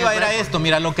lo que iba era esto,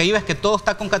 mira, lo que iba es que todo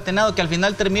está conconcatenado, que al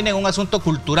final termine en un asunto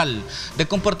cultural, de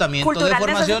comportamiento, de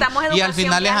formación, y al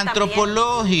final es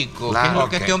antropológico, que es lo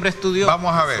que este hombre estudió.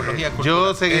 Vamos a ver,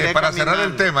 yo seguiré para cerrar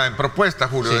el tema, en propuesta,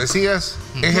 Julio, decía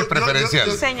ejes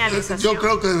preferenciales. Yo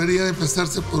creo que debería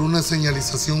empezarse por una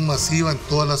señalización masiva en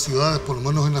todas las ciudades, por lo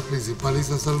menos en las principales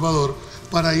y San Salvador,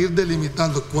 para ir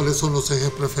delimitando cuáles son los ejes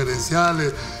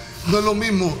preferenciales. No es lo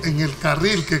mismo en el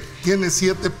carril que tiene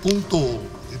 7 puntos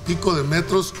y pico de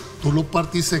metros, tú lo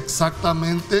partís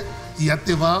exactamente y ya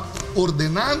te va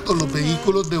ordenando los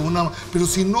vehículos de una... Pero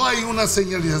si no hay una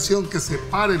señalización que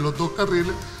separe los dos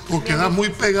carriles, o queda muy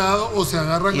pegado o se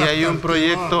agarran. Y hay un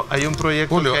proyecto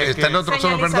Julio, está el otro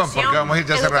solo, perdón, porque vamos a ir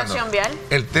ya cerrando.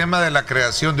 El tema de la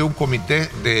creación de un comité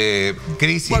de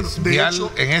crisis vial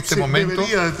en este momento.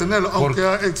 Debería de tenerlo,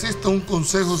 aunque exista un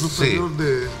consejo superior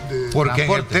de porque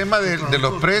en el tema de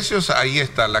los precios, ahí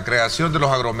está, la creación de los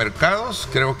agromercados,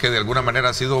 creo que de alguna manera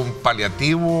ha sido un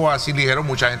paliativo así ligero,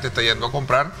 mucha gente está yendo a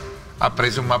comprar a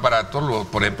precios más baratos,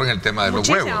 por ejemplo, en el tema de los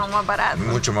huevos. Muchísimo más barato.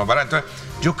 Mucho más barato. Entonces,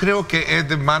 yo creo que es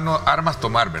de armas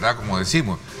tomar, ¿verdad? Como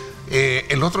decimos.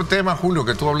 El otro tema, Julio,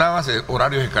 que tú hablabas, es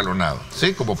horarios escalonados,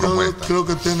 ¿sí? Como propuesta. Yo creo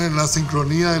que tienen la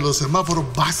sincronía de los semáforos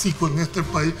básicos en este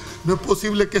país. No es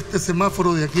posible que este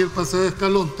semáforo de aquí, el paseo de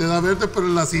Escalón, te da verde, pero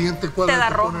en la siguiente cuadra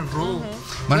te pone rojo.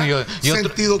 Bueno,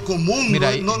 sentido común,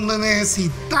 mira, no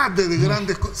necesitas de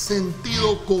grandes cosas,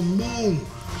 sentido común.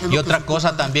 Y otra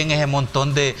cosa también es el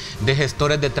montón de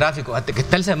gestores de tráfico. Que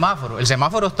está el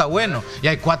semáforo está bueno y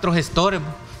hay 4 gestores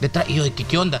detrás. Y yo,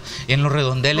 ¿qué onda? En los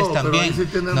redondeles también. Pero ahí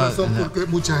sí tienes razón, porque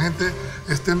mucha gente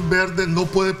está en verde, no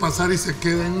puede pasar y se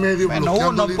queda en medio. Bueno,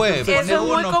 uno puede. Eso es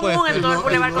muy común en todo el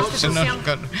Boulevard Constitución.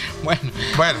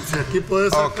 Bueno, si aquí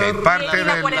puedes sacar parte de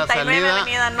la 49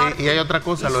 Avenida Norte. Y hay otra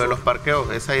cosa, lo de los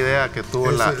parqueos, esa idea que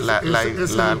tuvo la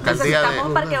alcaldía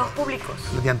Necesitamos parqueos públicos.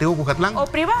 de Antiguo Cucatlán. O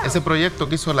privados. Ese proyecto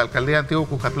que hizo la alcaldía de Antiguo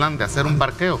Cucatlán de hacer un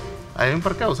parqueo. Hay un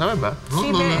parqueo, ¿sabes? ¿Va?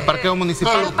 Un parqueo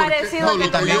municipal. Lo que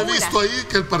yo he visto ahí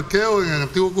que el parqueo en el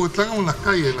Antiguo Cucatlán es en las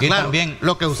calles. Y también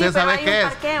lo que ustedes saben que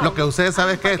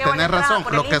es, tenés razón.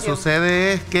 Lo que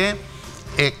sucede es que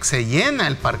se llena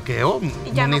el parqueo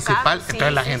municipal.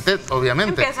 Entonces la gente,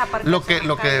 obviamente, lo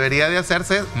que debería de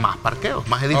hacerse es más parqueos,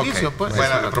 más edificios. Pues.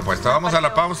 Buena la propuesta. Vamos a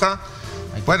la pausa.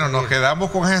 Bueno, nos quedamos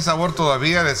con ese sabor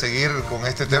todavía de seguir con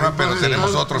este tema, pero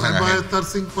tenemos otros en agenda. Va a estar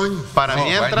 5 años. Para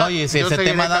mientras, este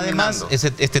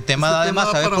tema da además,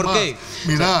 ¿sabes por qué?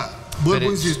 Mira, vuelvo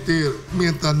a insistir,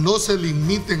 mientras no se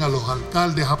limiten a los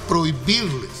alcaldes a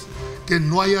prohibirles que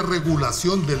no haya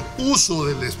regulación del uso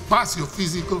del espacio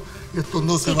físico, esto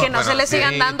no se Y va. que no se le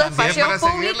sigan dando espacios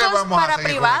públicos para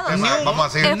privados.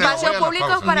 Espacios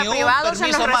públicos para privados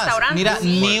en los restaurantes. Mira,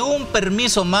 ni un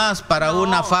permiso más para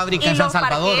una fábrica en San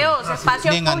Salvador.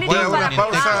 Espacios públicos Voy a para una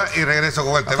pausa privados. y regreso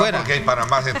con el tema porque hay para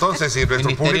más. Entonces, y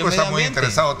nuestro público está muy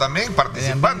interesado también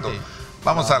participando.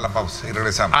 Vamos a la pausa y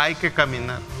regresamos. Hay que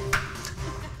caminar.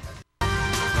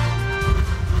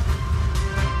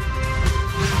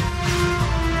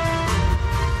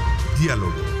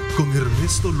 Diálogo con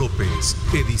Ernesto López,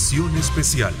 edición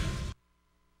especial.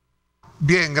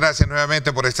 Bien, gracias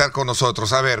nuevamente por estar con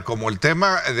nosotros. A ver, como el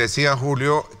tema decía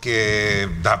Julio que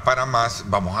da para más,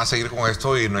 vamos a seguir con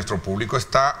esto y nuestro público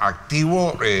está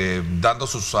activo dando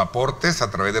sus aportes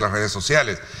a través de las redes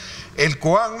sociales. El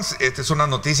COAMS, esta es una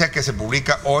noticia que se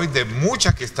publica hoy de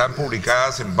muchas que están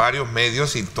publicadas en varios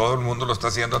medios y todo el mundo lo está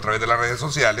haciendo a través de las redes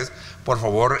sociales. Por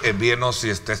favor, envíenos, si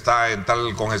usted está en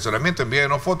tal congestionamiento,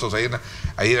 envíenos fotos ahí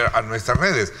a nuestras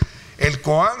redes. El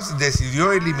COAMS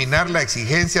decidió eliminar la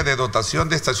exigencia de dotación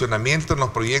de estacionamiento en los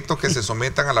proyectos que se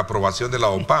sometan a la aprobación de la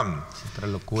OPAM.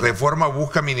 Reforma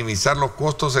busca minimizar los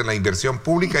costos en la inversión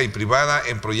pública y privada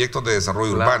en proyectos de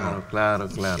desarrollo urbano. Claro.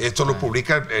 Esto lo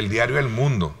publica el diario El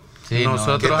Mundo. Sí,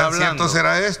 ¿Qué tan cierto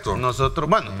será esto? Nosotros,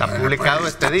 bueno, está publicado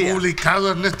este día. Está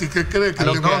publicado, Ernesto, ¿y qué cree? Que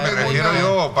No, me refiero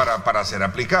yo para ser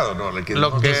aplicado. No,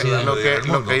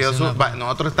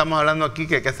 nosotros estamos hablando aquí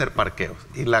que hay que hacer parqueos.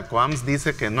 Y la COAMS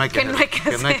dice que no hay que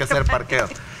hacer parqueos.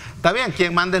 Está bien,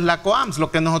 quien manda es la COAMS,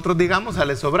 lo que nosotros digamos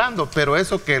sale sobrando, pero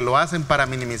eso que lo hacen para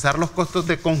minimizar los costos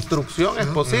de construcción es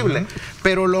posible,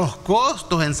 pero los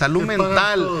costos en salud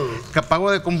mental, pago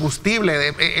de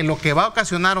combustible, lo que va a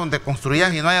ocasionar donde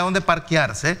construyas y no haya donde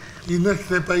parquearse. Y no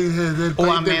este país es del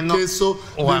país del queso,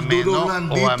 del duro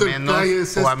blandito,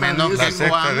 a menos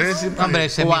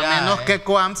que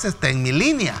COAMS esté en mi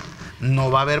línea.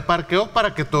 No va a haber parqueos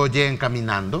para que todos lleguen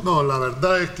caminando. No, la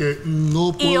verdad es que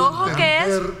no puedo. Y ojo que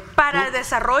es para el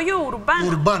desarrollo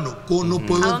urbano. No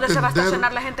puedo ¿A dónde se va a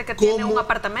estacionar la gente que tiene un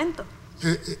apartamento?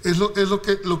 Es lo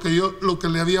que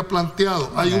le había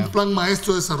planteado. Hay un plan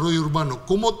maestro de desarrollo urbano.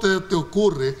 ¿Cómo te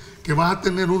ocurre que vas a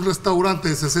tener un restaurante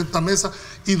de 60 mesas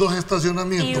y 2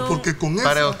 estacionamientos? Porque con eso...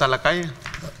 Para hasta la calle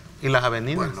y las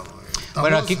avenidas.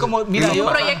 Bueno, aquí como, mira, un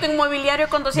proyecto inmobiliario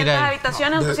con 200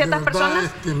 habitaciones, 200 personas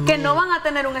que no van a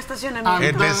tener un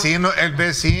estacionamiento. El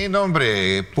vecino,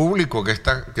 hombre, público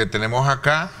que tenemos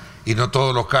acá, y no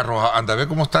todos los carros andan. ¿Ve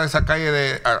cómo está esa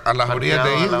calle a las orillas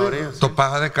de ahí?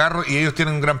 Topada de carros y ellos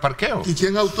tienen un gran parqueo. ¿Y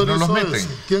quién autorizó no los meten? Eso?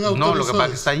 ¿Quién autorizó no, lo que pasa es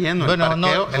que está lleno. Bueno,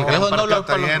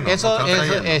 está lleno.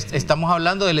 Estamos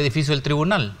hablando del edificio del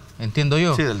tribunal. Entiendo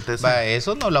yo. Sí, del TC.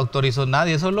 Eso no lo autorizó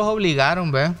nadie, eso los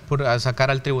obligaron, a sacar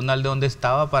al tribunal de donde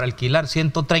estaba para alquilar.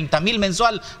 130,000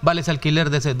 mensual vale ese alquiler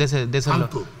de ese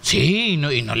 ¿Tanto? Sí, y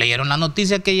no leyeron la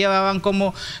noticia que llevaban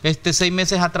como 6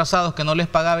 meses atrasados que no les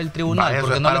pagaba el tribunal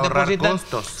porque no les depositan.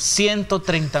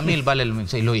 130,000 vale el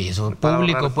mensual. Y eso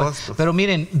público, pues. Pero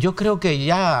miren, yo creo que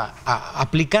ya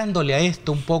aplicándole a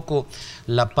esto un poco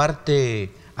la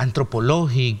parte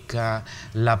antropológica,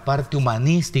 la parte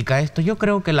humanística, yo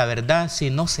creo que la verdad,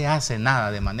 si no se hace nada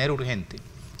de manera urgente,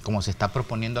 como se está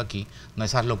proponiendo aquí, no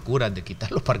esas locuras de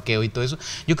quitar los parqueos y todo eso,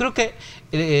 yo creo que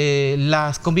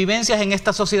las convivencias en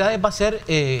estas sociedades va a ser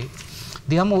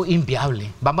digamos,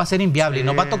 inviable, va a ser inviable, sí. Y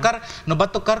nos va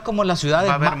a tocar como las ciudades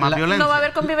más violencia. No va a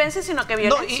haber convivencia, sino que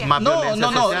violencia.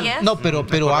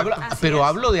 Pero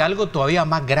hablo de algo todavía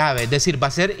más grave, es decir, va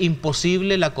a ser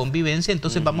imposible la convivencia,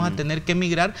 entonces vamos a tener que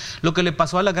emigrar, lo que le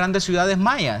pasó a las grandes ciudades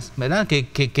mayas, ¿verdad?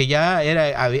 Que ya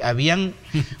habían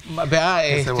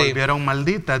se volvieron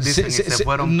malditas, dicen, y se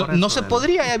fueron por eso. No se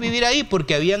podría vivir ahí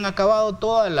porque habían acabado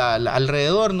todo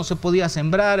alrededor, no se podía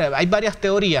sembrar. Hay varias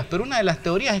teorías, pero una de las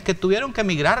teorías es que tuvieron que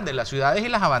emigrar de las ciudades y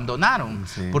las abandonaron,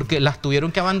 porque las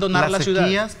tuvieron que abandonar las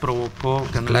ciudades. Las sequías provocó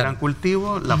que no hubieran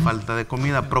cultivo, la falta de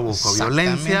comida provocó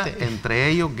violencia, entre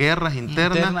ellos guerras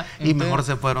internas y mejor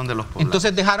se fueron de los pueblos.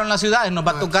 Entonces dejaron las ciudades, nos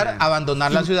va a tocar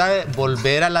abandonar las ciudades,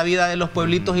 volver a la vida de los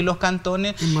pueblitos y los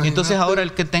cantones. Entonces ahora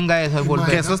el que tenga eso es volver.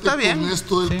 Eso está bien. Con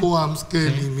esto del COAMS que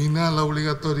elimina la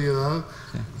obligatoriedad,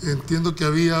 entiendo que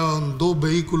había 2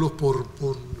 vehículos por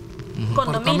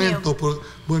apartamento.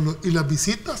 Bueno, ¿y las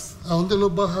visitas? ¿A dónde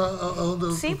los vas a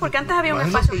dónde? Sí, porque antes había un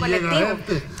espacio colectivo.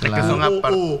 Claro.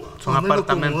 Son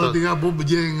apartamentos. Vos, digamos,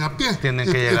 lleguen a pie.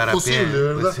 Tienen que llegar a pie. Es posible,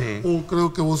 ¿verdad? Pues sí. O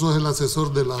creo que vos sos el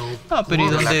asesor de la pero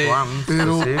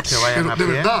de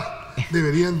verdad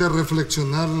deberían de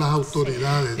reflexionar las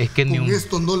autoridades. Es que con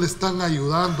esto no le están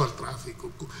ayudando al tráfico.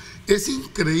 Es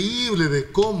increíble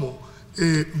de cómo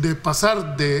de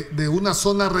pasar de una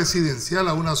zona residencial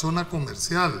a una zona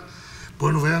comercial.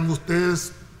 Bueno, vean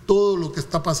ustedes todo lo que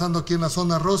está pasando aquí en la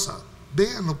zona rosa.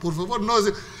 véanlo, por favor. No,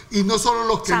 y no solo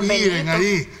los que San viven Benito.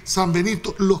 ahí, San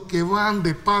Benito, los que van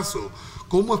de paso.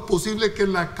 ¿Cómo es posible que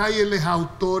la calle les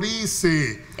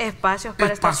autorice Espacios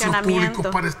para espacios estacionamiento.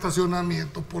 públicos para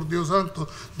estacionamiento? Por Dios santo,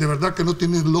 de verdad que no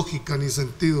tiene lógica ni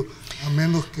sentido, a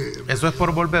menos que... Eso es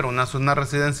por volver una zona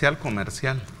residencial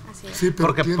comercial. Así es. Sí, pero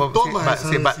Porque ¿quién toma esa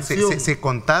decisión? si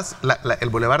contás el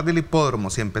Boulevard del Hipódromo,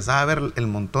 si empezás a ver el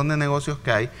montón de negocios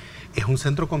que hay, es un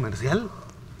centro comercial.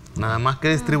 Nada más que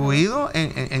distribuido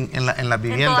en las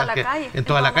viviendas. En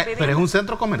toda la calle. Pero es un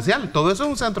centro comercial. Todo eso es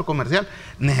un centro comercial.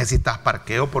 Necesitas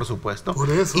parqueo, por supuesto. Por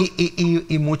eso.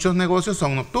 Y muchos negocios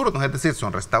son nocturnos. Es decir,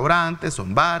 son restaurantes,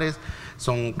 son bares,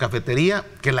 son cafeterías,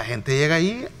 que la gente llega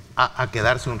ahí a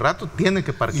quedarse un rato. Tiene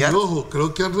que Y parquear. ojo,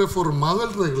 creo que han reformado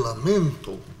el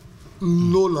reglamento,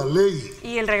 no la ley.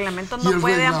 Y el reglamento Y no el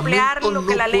puede reglamento ampliar lo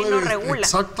que la ley no puede, regula.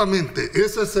 Exactamente,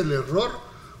 ese es el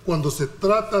error cuando se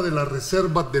trata de las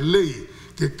reservas de ley,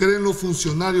 que creen los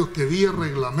funcionarios que vía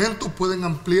reglamento pueden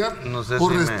ampliar No sé o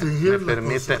si restringir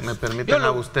me permiten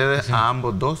a ustedes, a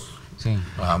ambos dos, Sí.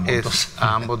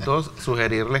 a ambos dos,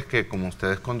 sugerirles que como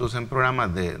ustedes conducen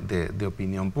programas de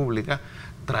opinión pública,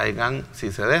 traigan,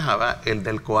 si se deja, ¿va? El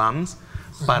del COAMS,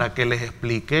 para que les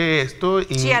explique esto.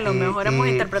 Sí, a lo mejor hemos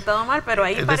interpretado mal, pero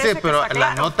ahí es parece decir, que pero está la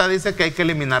claro. nota dice que hay que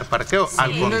eliminar parqueo. Sí.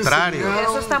 Al contrario,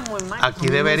 Eso está muy mal. aquí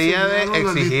No debería de enseñaron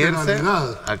la exigirse,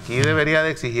 literalidad. aquí debería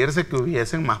de exigirse que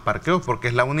hubiesen más parqueos, porque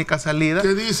es la única salida.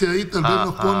 ¿Qué dice ahí? Tal vez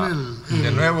nos pone el...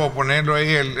 De nuevo, ponerlo ahí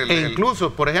E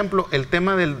incluso, por ejemplo, el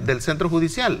tema del centro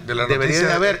judicial. De la Debería noticia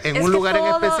de haber en Es un que lugar en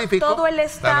específico. todo el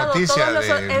Estado, noticia todas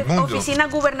las del mundo. oficinas ¿Esa es la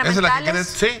que gubernamentales, quieres?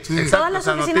 Sí, exacto, todas las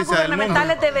esa oficinas noticia del mundo.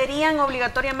 gubernamentales deberían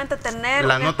obligatoriamente tener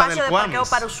La un nota espacio del de parqueo COAMS,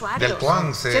 para usuarios. del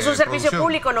COAMS, Si es un servicio producción.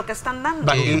 público lo que están dando.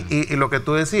 Va, y lo que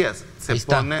tú decías, Ahí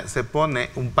está. se pone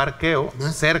un parqueo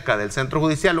 ¿Ves? cerca del centro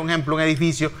judicial, un ejemplo, un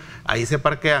edificio, ahí se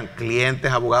parquean clientes,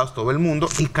 abogados, todo el mundo,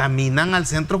 y caminan al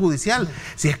centro judicial.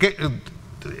 Si es que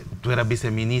tú eras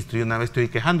viceministro y una vez estoy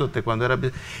quejándote cuando eras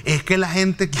es que la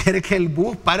gente quiere que el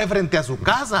bus pare frente a su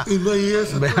casa. Y no hay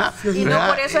eso. ¿Verdad? pues, Y no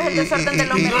por eso es el desorden de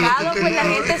los mercados, pues la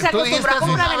gente se Tú dijiste acostumbró a así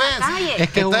comprar una en la vez. calle. Es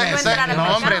que no Entonces, entrar al no,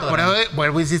 mercado. hombre, por eso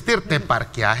vuelvo a insistir, te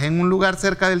parqueas en un lugar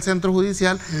cerca del centro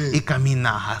judicial y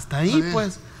caminas hasta ahí, Está bien.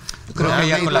 pues. Creo que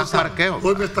ya hay con la- dos parqueos.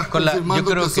 Hoy me estás Con la- yo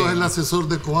confirmando creo que sos que- el asesor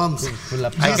de COAMS.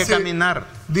 Hay que caminar.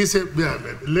 Dice, vean,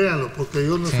 léanlo, porque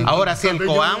yo no sé. Ahora, si tal el vez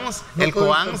yo COAMS, no el puedo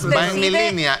COAMS interpretar. va en mi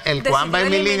línea, el COAMS va en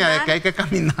mi decidió línea de eliminar- que hay que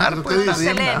caminar, Claro, pues ¿qué está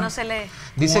dice? bien, No ¿verdad? se lee.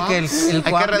 Dice que el que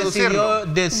COAM reducirlo.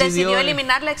 Decidió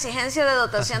eliminar la exigencia de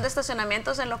dotación de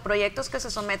estacionamientos en los proyectos que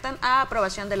se sometan a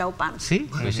aprobación de la UPAM. Sí,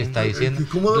 pues sí está diciendo. ¿Y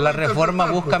cómo debe La reforma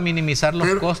interpretar, busca pues? minimizar los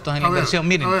Pero, costos en a la ver, inversión.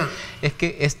 Miren, a ver. es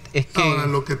que Ahora,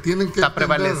 lo que tienen que Está entender,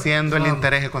 prevaleciendo el claro,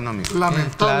 interés económico.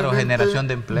 Lamentablemente, Claro, generación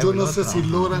de empleo yo y no lo sé otro. si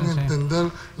logran No sé. entender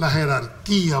la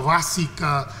jerarquía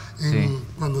básica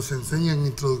cuando se enseña en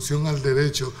introducción al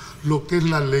derecho, lo que es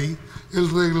la ley, el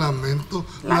reglamento,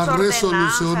 Las las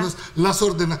resoluciones, ordenanzas. las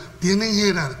ordenanzas. Tienen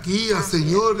jerarquía,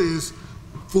 señores.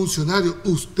 Funcionarios,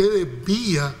 ustedes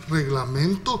vía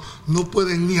reglamento no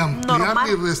pueden ni ampliar, Normal.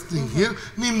 ni restringir,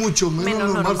 ni mucho menos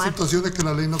normar normal. situaciones que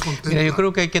la ley no contempla. Mira, yo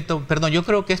creo que hay que, yo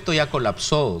creo que esto ya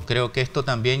colapsó. Creo que esto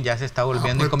también ya se está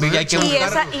volviendo pues, inconveniente. Hay que Y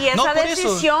buscar- esa No, por eso.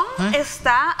 decisión ¿Eh?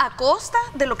 está a costa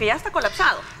de lo que ya está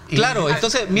colapsado. Claro,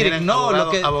 entonces, miren, no, abogado,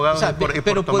 lo que... abogado, o sea, y por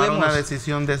pero tomar podemos... una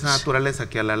decisión de esa naturaleza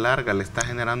que a la larga le está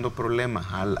generando problemas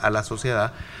a la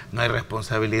sociedad, no hay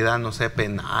responsabilidad, no sé,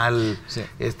 penal, Sí.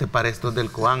 para estos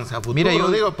del COAMS a futuro. Mira, yo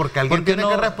digo, porque alguien ¿por qué tiene no-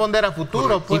 que responder a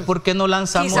futuro, pues. ¿Y por qué no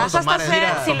lanzamos... Quizás hasta tomar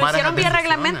esas- si lo tomar hicieron esas vía decisiones.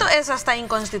 reglamento es hasta Tomar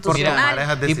inconstitucional.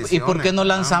 esas ¿Y por qué no decisiones,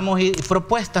 lanzamos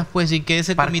propuestas, pues, y que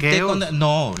ese comité... Parqueos.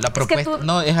 No, la propuesta... tú-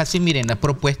 No, es así, miren, las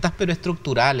propuestas, pero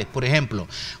estructurales. Por ejemplo,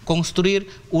 construir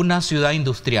una ciudad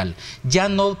industrial. Ya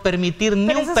no permitir ni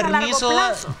Pero un eso es a largo permiso...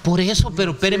 plazo. Por eso,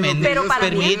 pero espérenme, Pero para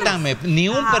permítanme, ni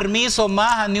un Ajá. permiso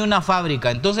más ni una fábrica.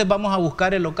 Entonces vamos a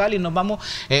buscar el local y nos vamos...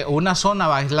 una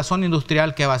zona, es la zona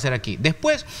industrial que va a ser aquí.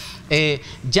 Después...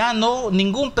 ya no,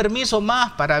 ningún permiso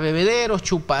más para bebederos,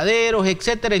 chupaderos,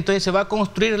 etcétera. Entonces se va a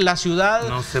construir la ciudad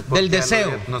No sé por del qué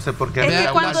deseo. no sé por qué. Es que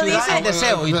La cuando ciudad dice- del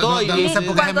deseo y todo. No, y- no sé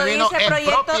por qué Cuando se me vino, dice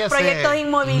expropiese. proyectos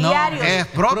inmobiliarios, No,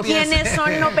 expropiese. ¿quiénes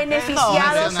son los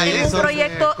beneficiados No, en un eso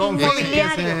proyecto se-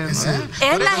 inmobiliario? confíquese.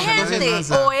 ¿Es Por la eso, gente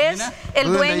entonces, o es mira, el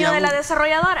 ¿dónde dueño de la llamo?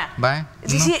 desarrolladora? Va,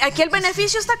 Sí, aquí el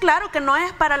beneficio está claro que no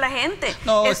es para la gente.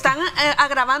 No, están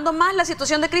agravando más la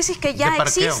situación de crisis que ya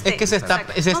existe. Es que se está...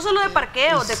 no solo de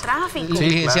parqueo, de tráfico.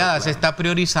 Sí, claro. Se está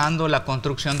priorizando la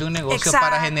construcción de un negocio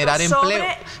para generar empleo.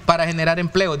 Para generar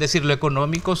empleo, es decir, lo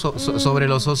económico sobre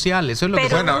lo social. Eso es lo que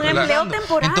se está empleo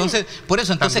temporal. Entonces, por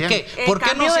eso, ¿por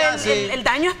qué no se hace? El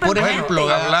daño es por ejemplo,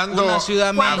 hablando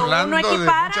ciudad de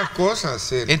muchas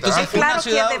cosas. Entonces, claro,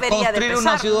 construir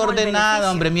una ciudad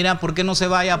ordenada, hombre, mira, ¿por qué no se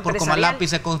vaya por Comalapa y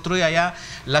se construye allá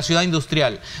la ciudad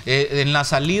industrial? En la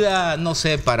salida, no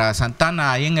sé, para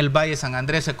Santana, ahí en el Valle de San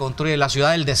Andrés se construye la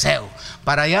ciudad del deseo.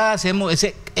 Para allá hacemos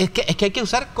es que hay que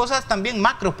usar cosas también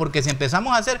macros, porque si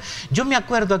empezamos a hacer, yo me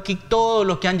acuerdo aquí todos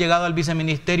los que han llegado al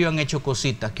viceministerio han hecho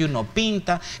cositas, que uno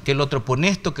pinta, que el otro pone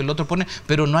esto, que el otro pone,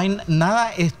 pero no hay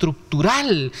nada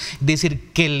estructural,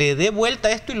 decir, que le dé vuelta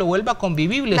a esto y lo vuelva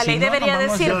convivible. La ley debería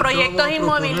decir proyectos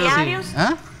inmobiliarios.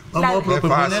 ¿Ah?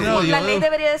 La ley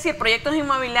debería decir proyectos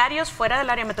inmobiliarios fuera del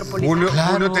área metropolitana.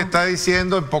 Julio te está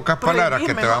diciendo en pocas palabras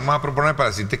que te vamos a proponer para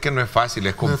decirte que no es fácil,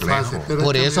 es complejo.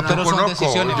 Por eso, pero son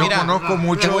decisiones. Yo conozco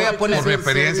mucho, te voy a poner, por mi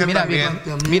experiencia también.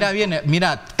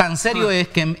 Mira, tan serio es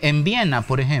que en Viena,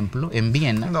 por ejemplo, en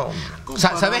Viena,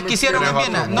 ¿sabes qué hicieron en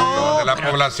Viena? No, la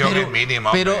población es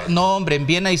mínima. Pero no, hombre, en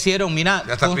Viena hicieron, mira,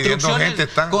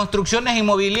 construcciones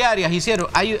inmobiliarias hicieron.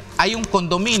 Hay un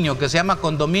condominio que se llama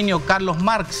Condominio Carlos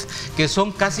Marx, que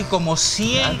son casi como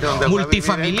 100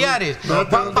 multifamiliares.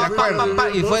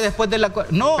 Y fue después de la...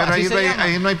 No, pero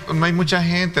ahí no hay mucha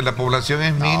gente, la población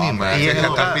es mínima. Y ellos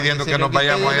están pidiendo que nos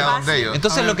vayamos allá donde ellos.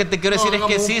 Entonces lo que te quiero decir es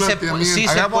que sí se puede.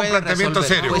 Hagamos un planteamiento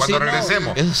serio cuando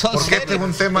regresemos. Porque este es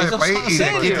un tema de país y de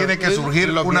aquí tiene que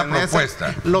surgir una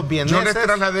propuesta. Yo les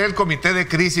trasladé el comité de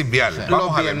crisis vial.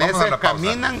 Vamos a la pausa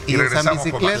caminan y regresamos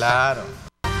en bicicleta. Claro.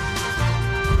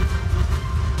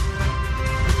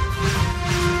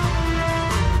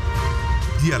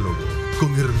 Diálogo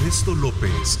con Ernesto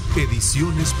López,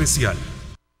 edición especial.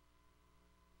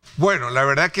 Bueno, la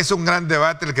verdad que es un gran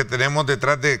debate el que tenemos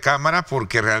detrás de cámara,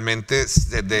 porque realmente,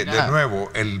 de nuevo,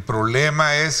 el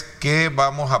problema es qué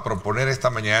vamos a proponer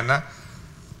esta mañana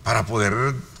para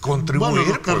poder contribuir. Bueno,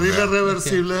 los carriles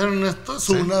reversibles, Ernesto, es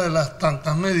una de las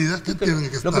tantas medidas que tienen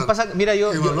que estar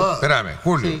evaluadas. Espérame,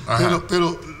 Julio. Sí,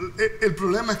 pero el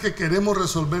problema es que queremos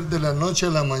resolver de la noche a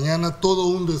la mañana todo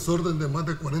un desorden de más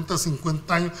de 40,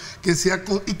 50 años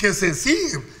y que se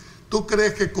sigue. ¿Tú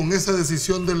crees que con esa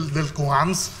decisión del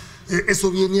COAMS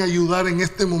eso viene a ayudar en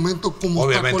este momento como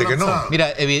obviamente está colapsado? que no.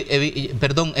 Mira,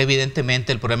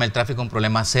 evidentemente el problema del tráfico es un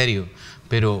problema serio,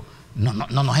 pero no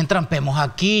nos entrampemos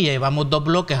aquí, ya llevamos 2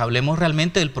 bloques, hablemos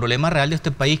realmente del problema real de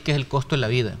este país, que es el costo de la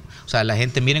vida. O sea, la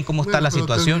gente, miren cómo está la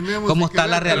situación, cómo está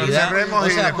la realidad. O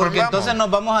sea, porque entonces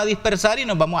nos vamos a dispersar y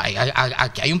nos vamos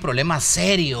aquí hay un problema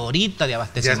serio ahorita de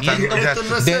abastecimiento. Esto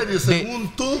no es serio,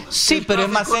 según tú. Sí, pero es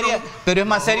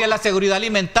más seria la seguridad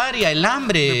alimentaria, el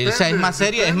hambre. Depende, o sea,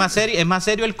 es más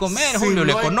serio el comer, Julio,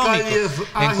 lo económico.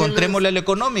 Encontrémosle lo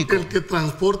económico. El que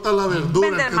transporta la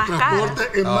verdura, el que transporta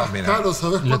es más caro,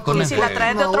 ¿sabes cuánto? ¿Y si la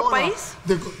traes de otro país?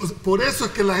 Por eso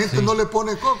es que la gente no le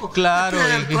pone coco. Claro. Es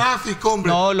que el tráfico,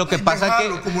 hombre. No, lo que pasa es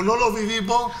que como no lo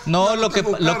vivimos. No, lo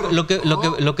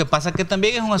que pasa es que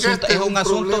también es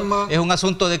un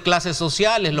asunto de clases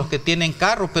sociales, los que tienen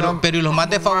carros, pero y los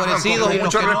más desfavorecidos. Con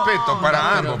mucho respeto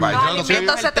para ambos. Los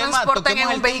alimentos se transportan en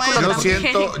un vehículo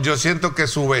también. Yo siento que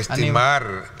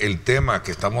subestimar el tema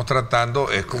que estamos tratando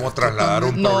es como trasladar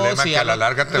un problema que a la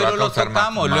larga te va a causar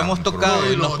más. Lo hemos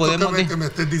tocado y nos podemos... Que me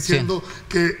estés diciendo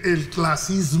que el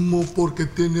clasismo porque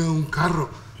tiene un carro.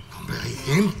 Hombre, hay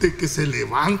gente que se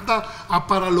levanta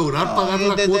para lograr pagar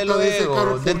la cuota de ese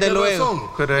carro. Desde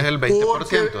luego. Pero es el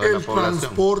 20% de la población. El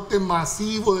transporte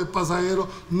masivo de pasajeros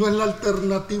no es la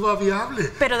alternativa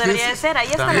viable. Pero debería de ser, ahí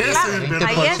está la clave.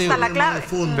 Ahí está la clave.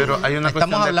 Pero hay una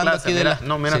cuestión de clase. Aquí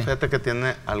de fíjate que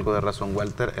tiene algo de razón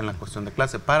Walter en la cuestión de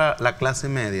clase. Para la clase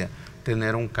media,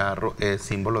 tener un carro es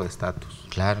símbolo de estatus.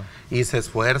 Claro. Y se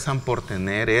esfuerzan por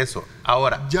tener eso.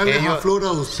 Ahora, ya les aflora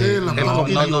a usted el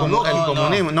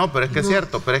comunismo. No, pero es que es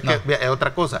cierto. Pero es que es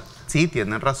otra cosa. Sí,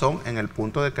 tienen razón en el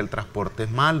punto de que el transporte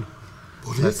es malo.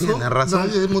 Por eso, tienen razón.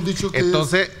 nadie hemos dicho que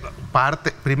entonces,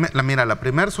 la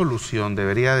primera solución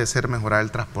debería de ser mejorar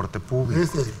el transporte público.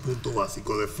 Ese es el punto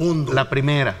básico, de fondo. La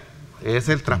primera es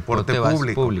el transporte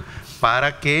público.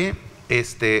 Para que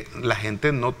la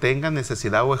gente no tenga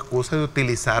necesidad o excusa de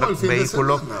utilizar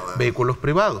vehículos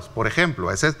privados, por ejemplo.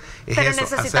 Pero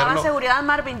necesitaba seguridad,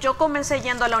 Marvin. Yo comencé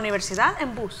yendo a la universidad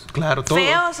en bus. Claro, todo.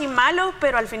 Feos y malos,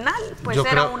 pero al final pues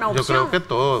era una opción. Yo creo que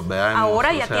todos,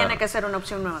 ahora ya tiene que ser una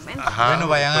opción nuevamente. Bueno,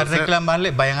 vayan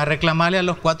a reclamarle a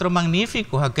los 4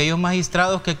 magníficos, aquellos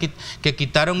magistrados que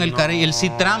quitaron el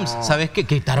CITRAMS. ¿Sabes qué?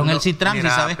 Quitaron el CITRAMS. ¿Y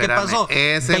sabes qué pasó?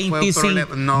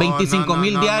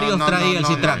 25.000 diarios traía el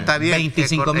CITRAMS. Está bien.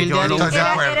 25.000 diarios.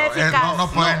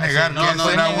 No puedes negar que es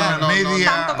una buena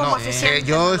media.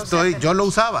 Yo lo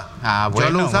usaba.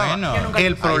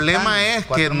 El problema es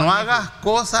que no hagas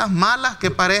cosas malas que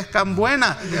parezcan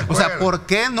buenas. O sea, ¿por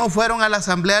qué no fueron a la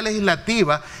Asamblea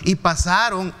Legislativa y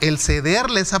pasaron el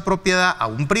cederle esa propiedad a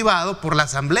un privado por la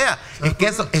Asamblea? Es que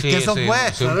eso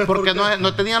fue porque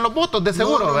no tenían los votos de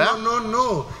seguro, ¿verdad?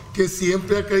 No. Que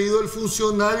siempre ha caído el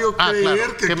funcionario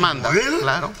creer que manda,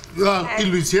 y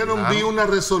lo hicieron vía una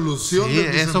resolución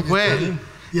del eso fue.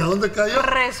 ¿Y a dónde cayó?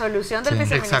 Resolución del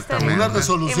viceministerio. Exactamente. Una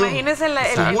resolución. Imagínense la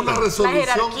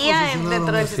jerarquía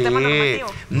dentro del sistema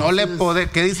normativo. No le puede.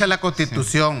 ¿Qué dice la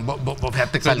Constitución?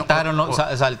 Fíjate que saltaron los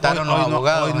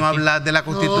abogados. Hoy no hablas de la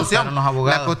Constitución.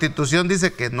 La Constitución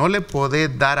dice que no le puede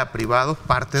dar a privados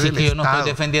parte del Estado. Yo no estoy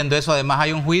defendiendo eso. Además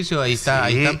hay un juicio. Ahí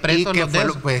están presos los de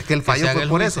eso. Pues que el fallo fue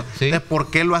por eso. Entonces,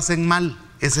 ¿por qué lo hacen mal?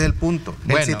 Ese es el punto.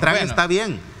 El CITRAN está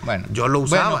bien. Yo lo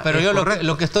usaba. Pero yo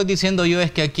lo que estoy diciendo yo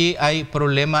es que aquí hay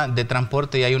problemas de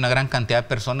transporte y hay una gran cantidad de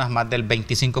personas, más del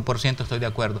 25%, estoy de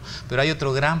acuerdo. Pero hay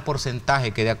otro gran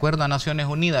porcentaje que, de acuerdo a Naciones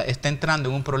Unidas, está entrando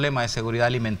en un problema de seguridad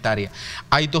alimentaria.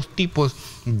 Hay 2 tipos,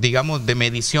 digamos, de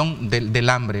medición del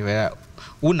hambre, ¿verdad?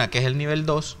 Una que es el nivel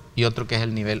 2 y otro que es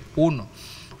el nivel 1.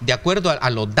 De acuerdo a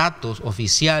los datos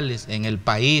oficiales en el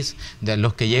país, de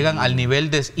los que llegan al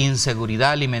nivel de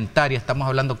inseguridad alimentaria, estamos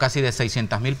hablando casi de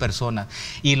 600.000 personas.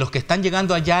 Y los que están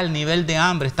llegando allá al nivel de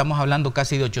hambre, estamos hablando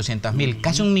casi de 800.000.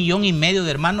 Casi 1,5 millones de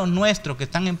hermanos nuestros que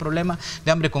están en problemas de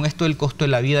hambre con esto del costo de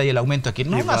la vida y el aumento aquí.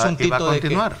 No es un asuntito de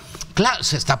que... Claro,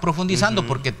 se está profundizando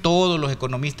porque todos los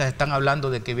economistas están hablando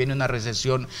de que viene una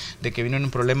recesión, de que viene un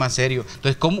problema serio.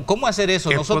 Entonces, ¿cómo hacer eso?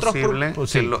 Es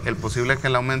posible que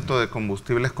el aumento de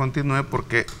combustibles continúe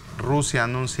porque Rusia ha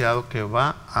anunciado que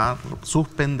va a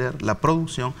suspender la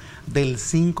producción del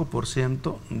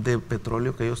 5% de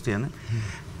petróleo que ellos tienen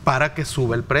para que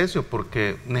suba el precio,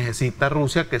 porque necesita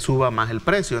Rusia que suba más el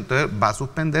precio, entonces va a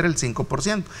suspender el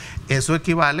 5%. Eso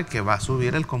equivale que va a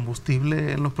subir el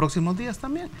combustible en los próximos días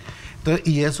también. Entonces,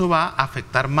 y eso va a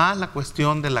afectar más la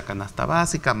cuestión de la canasta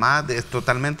básica,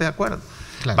 totalmente de acuerdo.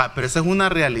 Claro. Pero esa es una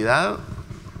realidad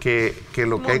que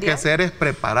lo que hay que hacer es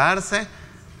prepararse.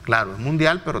 Claro, es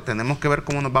mundial, pero tenemos que ver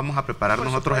cómo nos vamos a preparar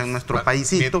nosotros en nuestro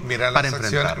paísito para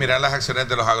enfrentarlo. Mira las acciones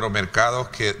de los agromercados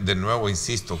que, de nuevo,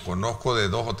 insisto, conozco de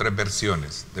 2 o 3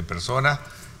 versiones de personas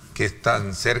que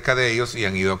están cerca de ellos y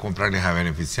han ido a comprar, les ha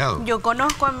beneficiado. Yo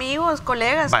conozco amigos,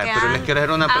 colegas pero les quiero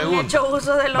hacer una pregunta. Han hecho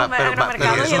uso de los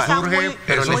agromercados y están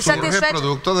muy satisfechos.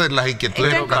 Producto de las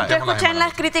inquietudes. Yo escuché en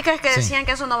las críticas que decían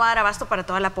que eso no va a dar abasto para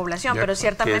toda la población, pero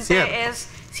ciertamente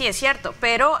sí es cierto,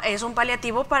 pero es un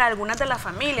paliativo para algunas de las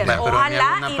familias.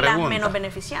 Ojalá y las menos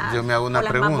beneficiadas. Yo me hago una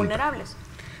pregunta. Las más vulnerables.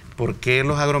 ¿Por qué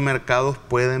los agromercados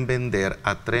pueden vender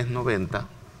a $3.90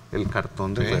 el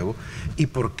cartón de huevo y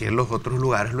por qué los otros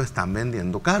lugares lo están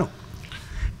vendiendo caro?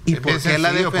 ¿Y por qué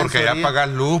la defensoría? Porque allá pagas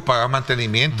luz, pagas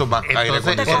mantenimiento, aire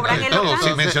acondicionado, todo,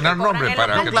 sin mencionar nombres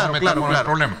para que no metamos en el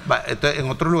problema. Entonces, en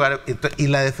otros lugares, y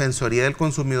la Defensoría del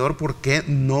Consumidor, ¿por qué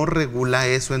no regula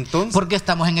eso entonces? Porque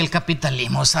estamos en el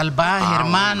capitalismo salvaje,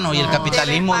 hermano, y el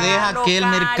capitalismo deja que el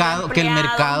mercado,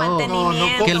 es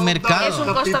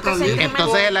un costo que se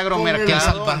entonces el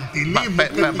agromercado,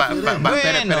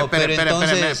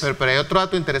 pero hay otro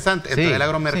dato interesante, entonces el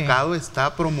agromercado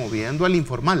está promoviendo al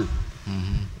informal.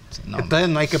 Entonces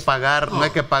no hay que pagar, de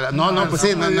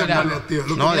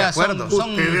acuerdo.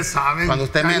 Ustedes saben, cuando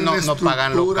ustedes no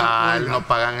pagan local, no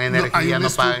pagan energía, no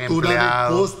pagan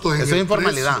empleados, eso es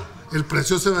informalidad. El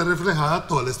precio se ve reflejada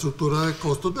toda la estructura de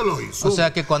costos de los insumos. O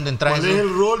sea que cuando entras... ¿Cuál es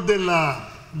el rol de la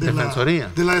Defensoría?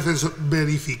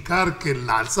 Verificar que el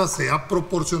alza sea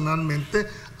proporcionalmente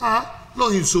a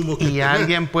los insumos que ¿Y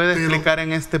alguien puede explicar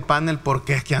en este panel por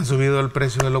qué es que han subido el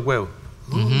precio de los huevos?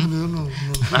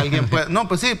 Alguien puede,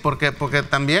 pues sí, porque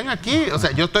también aquí, o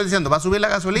sea, yo estoy diciendo, va a subir la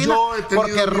gasolina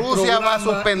porque Rusia va a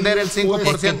suspender el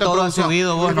 5% de todo ha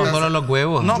subido, no solo los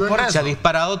huevos. No, por eso. Se ha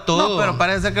disparado todo. No, pero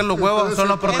parece que los huevos son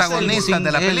los protagonistas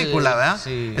de la película, ¿verdad?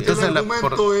 Sí. Entonces, el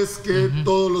argumento es que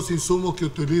todos los insumos que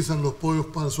utilizan los pollos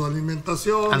para su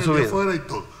alimentación, el de afuera y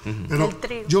todo. Pero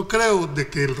yo creo de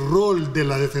que el rol de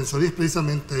la Defensoría es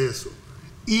precisamente eso.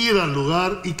 Ir al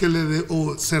lugar y que le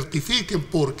certifiquen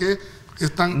por qué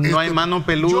están... No hay mano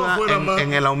peluda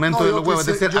en el aumento de los huevos,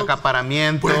 es decir,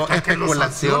 acaparamiento, pues,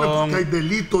 especulación. Porque hay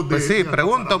delitos de... Pues sí,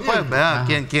 pregunto pues, ¿verdad?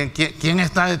 ¿Quién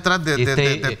está detrás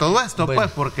de todo esto? Bueno.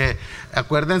 Pues porque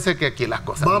acuérdense que aquí las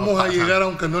cosas vamos no a pasan. llegar,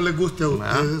 aunque no les guste a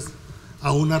ustedes,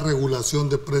 a una regulación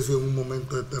de precios en un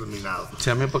momento determinado.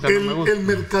 Sí, a mí porque no me gusta. El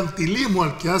mercantilismo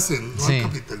al que hacen, no al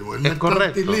capitalismo, el es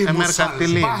correcto, el mercantilismo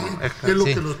salvaje, es lo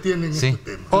que nos tiene en este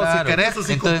tema. O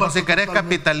Claro. si querés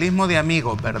capitalismo de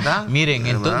amigos, ¿verdad? Miren,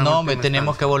 entonces, no, tiene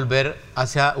tenemos que volver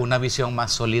hacia una visión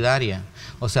más solidaria.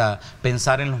 O sea,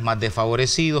 pensar en los más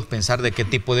desfavorecidos, pensar de qué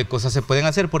tipo de cosas se pueden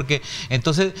hacer, porque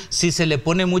entonces si se le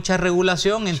pone mucha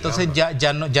regulación, entonces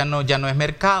ya no es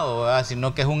mercado, ¿verdad?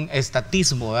 Sino que es un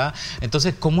estatismo, ¿verdad?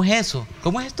 Entonces, ¿cómo es eso?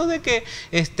 ¿Cómo es esto de que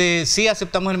sí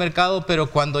aceptamos el mercado, pero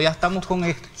cuando ya estamos con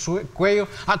el cuello,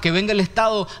 que venga el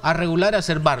Estado a regular, a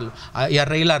observarlo y a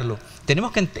arreglarlo?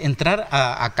 Tenemos que entrar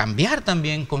a cambiar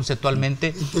también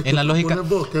conceptualmente en la lógica.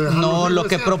 No, lo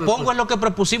que propongo es lo que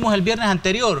propusimos el viernes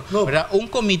anterior, ¿verdad?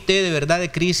 Un comité de verdad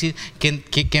de crisis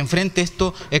que enfrente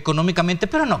esto económicamente,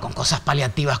 pero no con cosas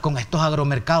paliativas, con estos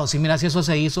agromercados. Y mira, si eso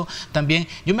se hizo también.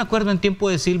 Yo me acuerdo en tiempo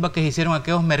de Silva que se hicieron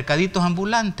aquellos mercaditos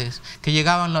ambulantes, que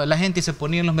llegaban la gente y se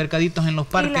ponían los mercaditos en los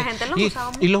parques. Y la gente los usaba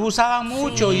mucho. Y los usaban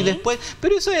mucho, y después,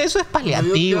 pero eso es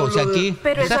paliativo, o sea, aquí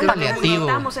pero eso es paliativo.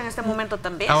 Necesitamos en este momento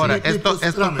también. Ahora,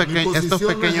 estos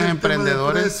pequeños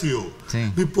emprendedores.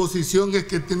 Mi posición es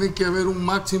que tiene que haber un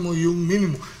máximo y un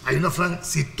mínimo. Hay una franja.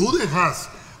 Si tú dejas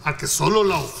a que solo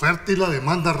la oferta y la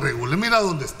demanda regulen, mira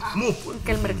dónde estamos. Pues.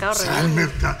 Que el mercado regule.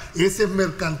 Ese es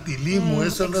mercantilismo,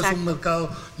 eso no es un mercado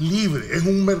libre, es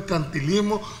un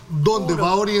mercantilismo donde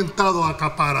va orientado a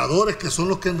acaparadores que son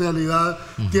los que en realidad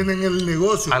tienen el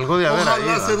negocio. Algo de haber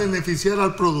Ojalá ahí, se beneficiara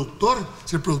al productor.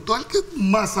 Si el productor es el que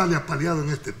más sale apaleado en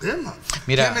este tema.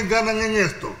 Mira. ¿Quiénes ganan en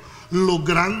esto? Los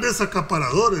grandes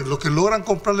acaparadores, los que logran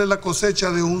comprarle la cosecha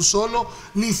de un solo,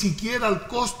 ni siquiera al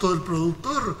costo del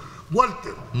productor.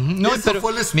 Walter, no, esa pero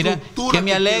fue la mira, estructura que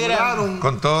me alegra.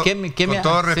 Con todo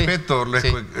respeto,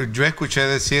 yo escuché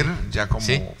decir, ya como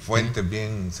fuentes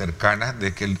bien cercanas,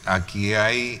 de que aquí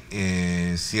hay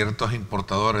ciertos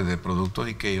importadores de productos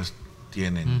y que ellos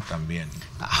tienen también.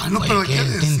 Pero hay que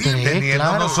decir,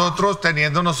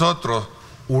 teniendo nosotros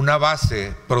una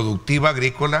base productiva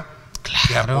agrícola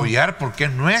que apoyar, porque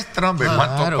es nuestra, hombre.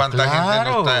 ¿Cuánta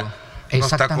gente no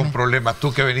está con problemas?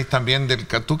 Tú que venís también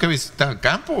tú que visitas el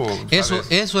campo.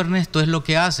 Eso, Ernesto, es lo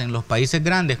que hacen los países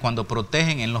grandes cuando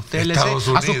protegen en los TLC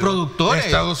a sus productores.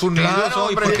 Estados Unidos, claro,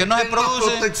 hombre. ¿y por qué no se produce? produce?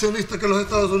 Más proteccionista que los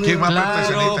Estados Unidos. ¿Quién más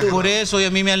Claro, por eso, y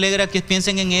a mí me alegra que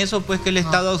piensen en eso, pues que el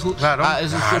Estado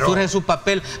surge su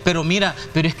papel. Pero mira,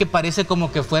 es que parece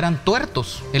como que fueran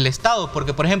tuertos el Estado,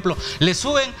 porque por ejemplo, le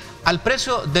suben al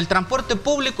precio del transporte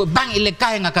público, van y le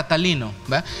caen a Catalino,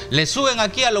 ¿verdad? Le suben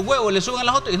aquí a los huevos, le suben a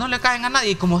los otros y no le caen a nadie.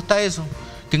 ¿Y cómo está eso?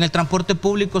 Que en el transporte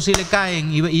público sí le caen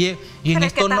y en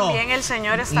esto no. También el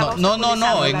señor está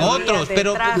no, en otros,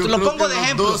 pero lo pongo de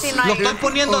ejemplo. Lo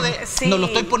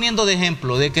estoy poniendo de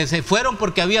ejemplo, de que se fueron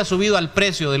porque había subido al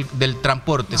precio del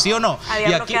transporte, ¿sí o no?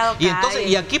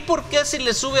 Y aquí, ¿por qué si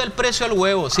le sube el precio al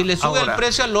huevo? Si le sube el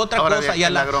precio a la otra cosa y a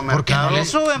la agromercado, ¿por qué no le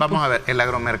suben? Vamos a ver, el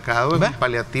agromercado es un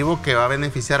paliativo que va a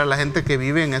beneficiar a la gente que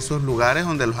vive en esos lugares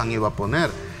donde los han ido a poner.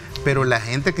 Pero la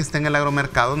gente que está en el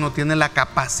agromercado no tiene la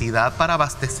capacidad para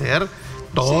abastecer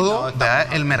todo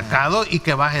el mercado y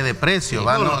que baje de precio.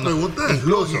 La pregunta es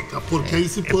lógica, porque ahí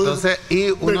sí puede. Entonces, y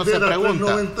uno se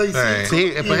pregunta.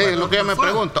 Es lo que yo me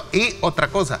pregunto. Y otra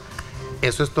cosa,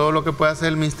 ¿eso es todo lo que puede hacer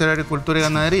el Ministerio de Agricultura y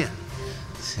Ganadería?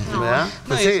 ¿Verdad?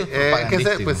 Pues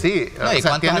sí, o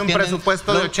sea, tiene un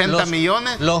presupuesto de 80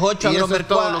 millones. Los 8 agromercados, es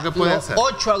todo lo que puede hacer.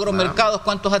 8 agromercados,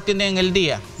 ¿cuántos atienden en el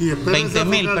día?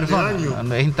 20.000 personas.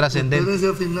 Es intrascendente. Espérense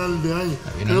a final de año.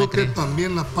 Creo que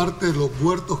también la parte de los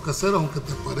huertos caseros, aunque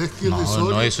te parezca irrisorio.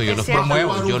 No, eso yo los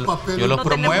promuevo. Yo los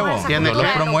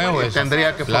promuevo.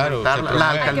 Tendría que fomentar la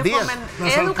alcaldía.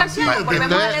 Educación,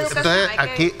 volvemos a la educación.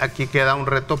 Entonces, aquí queda un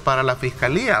reto para la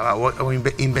fiscalía, o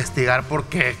investigar por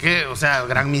qué, o sea,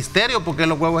 gran misterio, porque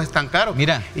los huevos están caros.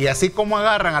 Mira. Y así como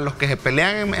agarran a los que se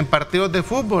pelean en partidos de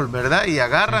fútbol, ¿verdad? Y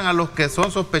agarran a los que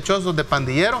son sospechosos de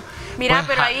pandilleros. Mira, pues,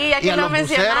 pero ahí, ya que lo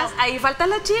mencionas, ahí falta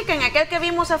la chica, en aquel que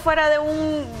vimos afuera de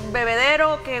un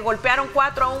bebedero que golpearon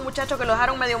 4 a un muchacho que lo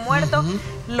dejaron medio muerto,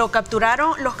 los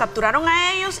capturaron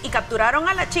a ellos y capturaron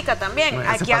a la chica también. Bueno,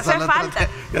 aquí hace falta.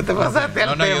 Ya te pasaste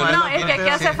al tema. No, es que aquí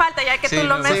hace falta, ya que tú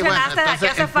lo mencionaste, aquí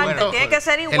hace falta, tiene que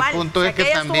ser igual. El punto es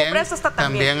que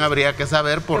también habría que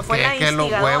saber por qué es que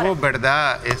los huevos,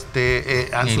 ¿verdad?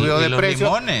 Han subido de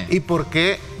precio y por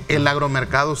qué el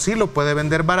agromercado sí lo puede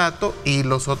vender barato y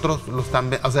los otros lo están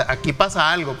vendiendo. O sea, aquí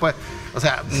pasa algo, pues. O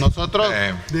sea, nosotros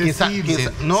quizá,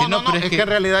 no, es que en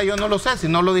realidad yo no lo sé, si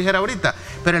no lo dijera ahorita.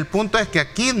 Pero el punto es que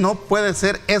aquí no puede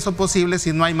ser eso posible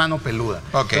si no hay mano peluda.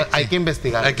 Okay, hay que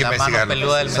investigar. Hay que investigar.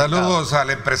 Saludos al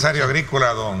empresario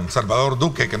agrícola, don Salvador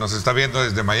Duque, que nos está viendo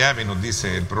desde Miami, nos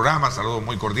dice el programa, saludos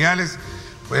muy cordiales.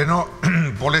 Bueno,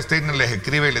 Paul Steiner les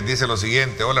escribe y les dice lo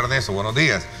siguiente: hola Ernesto, buenos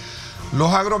días.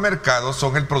 Los agromercados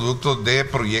son el producto de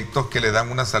proyectos que le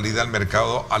dan una salida al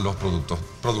mercado a los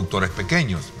productores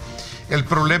pequeños. El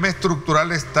problema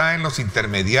estructural está en los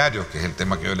intermediarios, que es el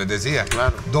tema que yo les decía,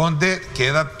 donde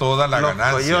queda toda la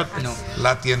ganancia,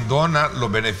 la tiendona, los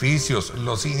beneficios,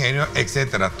 los ingenios,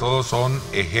 etcétera. Todos son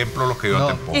ejemplos los que yo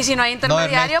te pongo. Y si no hay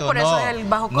intermediario, Ernesto, por eso es el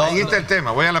bajo costo. Ahí está el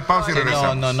tema. Voy a la pausa y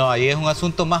regresamos. No, ahí es un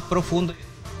asunto más profundo.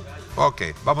 Ok,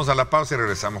 vamos a la pausa y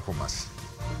regresamos con más.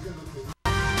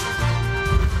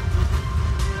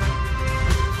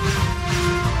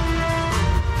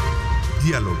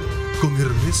 Diálogo con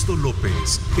Ernesto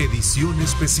López, edición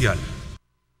especial.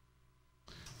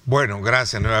 Bueno,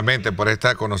 gracias nuevamente por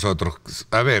estar con nosotros.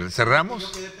 A ver,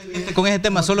 ¿cerramos? Con ese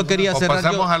tema solo quería cerrar.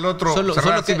 Pasamos al otro. Solo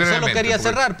quería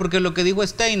cerrar, porque lo que dijo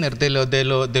Steiner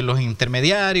de los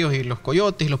intermediarios y los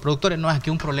coyotes y los productores, no es aquí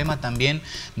un problema también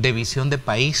de visión de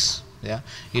país. ¿Ya?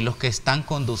 Y los que están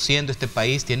conduciendo este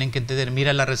país tienen que entender,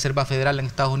 mira, la Reserva Federal en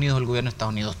Estados Unidos, el gobierno de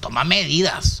Estados Unidos toma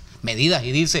medidas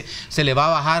y dice, se le va a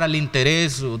bajar al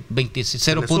interés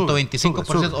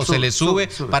 0.25% o se le sube.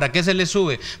 ¿Para qué se le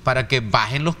sube? Para que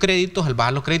bajen los créditos. Al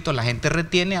bajar los créditos la gente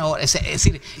retiene ahora, es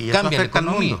decir, cambia la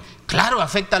economía. Claro,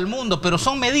 afecta al mundo, pero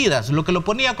son medidas, lo que lo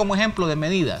ponía como ejemplo de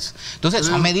medidas. Entonces,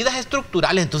 son medidas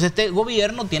estructurales. Entonces, este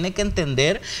gobierno tiene que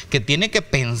entender que tiene que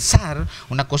pensar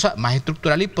una cosa más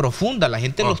estructural y profunda. La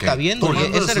gente lo está viendo y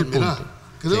ese es el punto.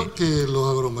 Creo que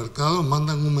los agromercados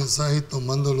mandan un mensaje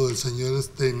tomando lo del señor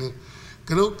Steiner.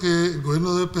 Creo que el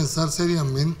gobierno debe pensar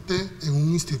seriamente en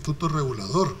un instituto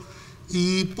regulador.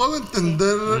 Y puedo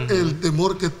entender el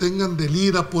temor que tengan del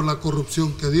IRA por la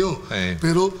corrupción que dio.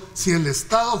 Pero si el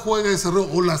Estado juega ese rol,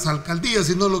 o las alcaldías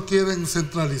si no lo quieren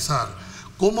centralizar,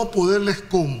 ¿cómo poderles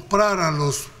comprar a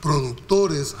los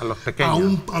productores, a los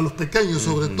pequeños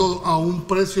sobre todo, a un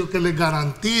precio que les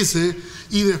garantice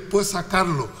y después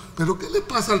sacarlo? Pero ¿qué le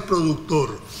pasa al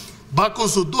productor? Va con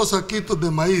sus 2 saquitos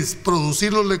de maíz,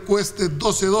 producirlo le cueste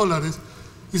 $12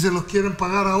 y se los quieren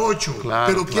pagar a 8.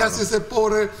 Pero ¿qué hace ese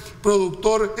pobre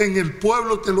productor en el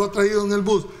pueblo que lo ha traído en el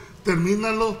bus?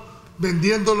 Termínalo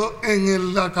vendiéndolo en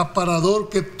el acaparador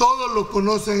que todos lo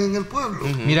conocen en el pueblo.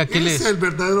 Mira, ese es el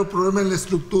verdadero problema en la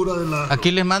estructura de la...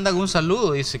 Aquí les mandan un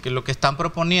saludo, dice que lo que están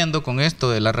proponiendo con esto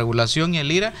de la regulación y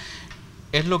el IRA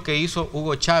es lo que hizo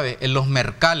Hugo Chávez en los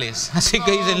mercales. Así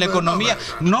que dicen la economía.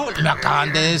 No, lo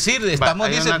acaban de decir. Estamos,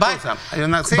 dicen,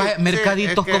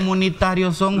 mercaditos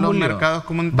comunitarios son los mercados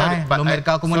comunitarios. Los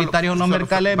mercados comunitarios, los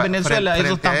mercales en Venezuela,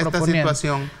 eso están proponiendo. Esta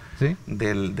situación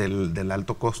del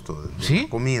alto costo de la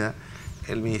comida,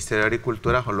 el Ministerio de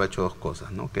Agricultura solo ha hecho 2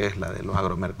 cosas, ¿no? Que es la de los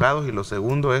agromercados, y lo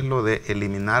segundo es lo de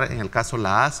eliminar, en el caso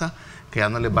la ASA, que ya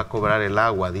no les va a cobrar el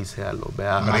agua, dice a los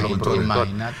productores.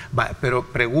 Pero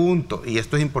pregunto, y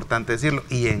esto es importante decirlo,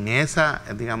 y en esa,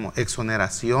 digamos,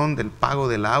 exoneración del pago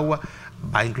del agua,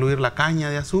 va a incluir la caña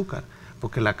de azúcar,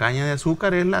 porque la caña de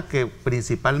azúcar es la que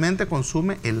principalmente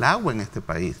consume el agua en este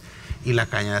país. Y la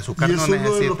caña de azúcar no necesita... es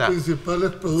uno de los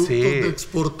principales productos de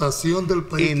exportación del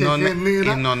país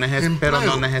pero no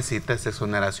necesita esa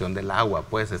exoneración del agua.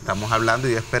 Pues estamos hablando,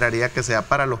 y yo esperaría que sea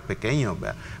para los pequeños,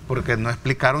 ¿verdad? Porque no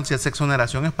explicaron si esa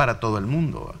exoneración es para todo el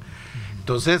mundo, ¿verdad?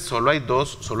 Entonces solo hay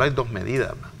dos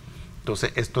medidas, ¿verdad?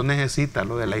 Entonces esto necesita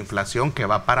lo de la inflación, que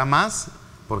va para más,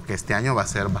 porque este año va a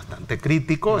ser bastante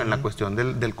crítico en la cuestión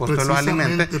del costo de los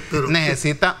alimentos.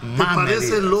 Necesita más medidas. ¿Te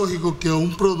parece lógico que a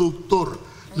un productor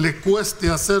le cueste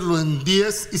hacerlo en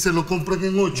 10 y se lo compren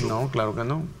en 8? No, claro que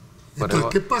no. Entonces,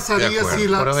 ¿qué pasaría si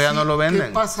la... Por eso ya no lo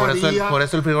venden. Por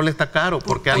eso el frijol está caro,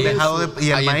 porque han dejado de...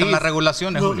 Y el maíz... las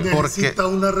regulaciones, Julio. Necesita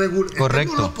una regulación.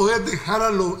 Correcto. No lo puedes dejar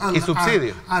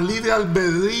a libre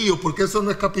albedrío, porque eso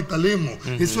no es capitalismo,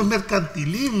 eso es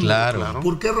mercantilismo. Claro.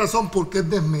 ¿Por qué razón? Porque es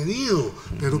desmedido.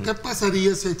 Pero ¿qué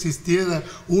pasaría si existiera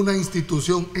una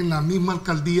institución en la misma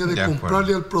alcaldía de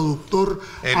comprarle al productor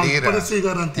al precio y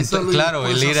garantizarlo? Claro,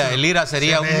 el IRA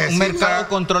sería un mercado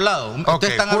controlado.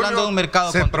 Ustedes están hablando de un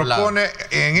mercado controlado.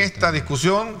 En esta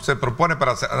discusión se propone,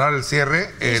 para cerrar el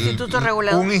cierre,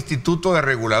 un instituto de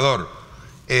regulador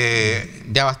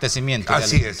de abastecimiento.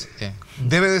 Así es.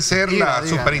 Debe de ser la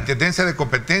superintendencia de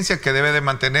competencia que debe de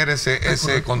mantener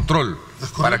ese control.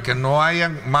 para que no haya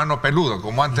mano peluda,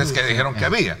 como antes que dijeron que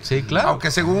había. Sí, claro.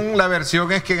 Aunque según la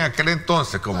versión es que en aquel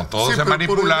entonces, como todo se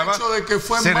manipulaba,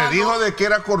 se le dijo de que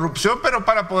era corrupción, pero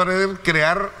para poder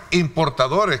crear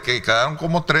importadores, que quedaron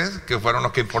como 3, que fueron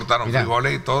los que importaron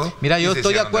frijoles y todo. Mira, yo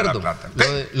estoy de acuerdo.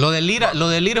 Lo del IRA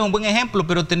es un buen ejemplo,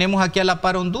 pero tenemos aquí a la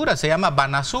par Honduras, se llama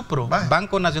Banasupro,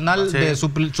 Banco Nacional de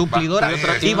Suplidora,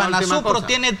 y Banasupro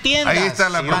tiene tiendas. Ahí está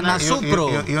la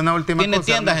Banasupro y una última tiene cosa,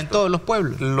 tiendas Ernesto, en todos los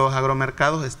pueblos. Los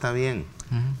agromercados está bien,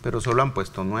 pero solo han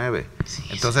puesto 9.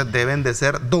 Entonces deben de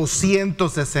ser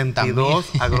 262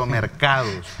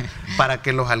 agromercados para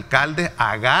que los alcaldes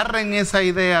agarren esa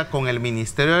idea con el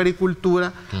Ministerio de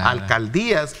Agricultura,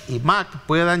 alcaldías y MAC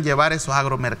puedan llevar esos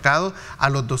agromercados a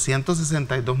los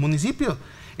 262 municipios.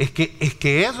 Es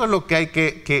que eso es lo que hay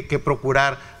que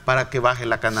procurar para que baje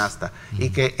la canasta y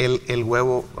que el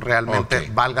huevo realmente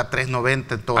valga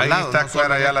 $3.90 en todos lados. Ahí está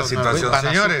clara ya la situación.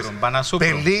 Señores,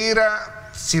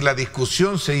 peligra, si la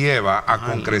discusión se lleva a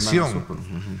concreción,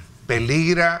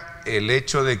 peligra el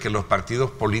hecho de que los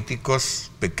partidos políticos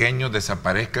pequeños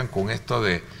desaparezcan con esto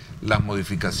de las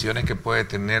modificaciones que puede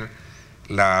tener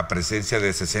la presencia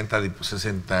de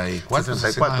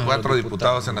 64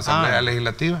 diputados en la Asamblea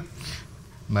Legislativa.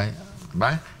 ¿Va?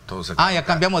 Ya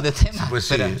cambiamos de tema. Pues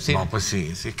sí, pues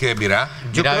sí. Es que, mira,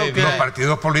 yo creo que los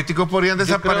partidos políticos podrían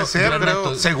desaparecer,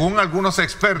 según algunos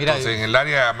expertos en el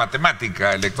área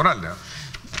matemática electoral, ¿no?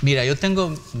 Mira, yo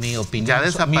tengo mi opinión. Ya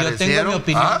desaparecieron.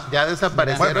 Ya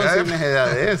desaparecieron sin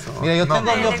necesidad de eso. Mira, yo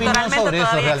tengo mi opinión sobre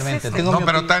eso realmente.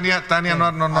 Pero Tania no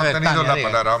ha tenido la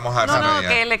palabra. Vamos a No,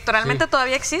 que electoralmente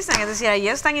todavía existen. Es decir, ahí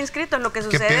están inscritos. Lo que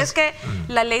sucede es que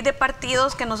la ley de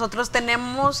partidos que nosotros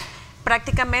tenemos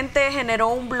prácticamente generó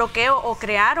un bloqueo o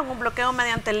crearon un bloqueo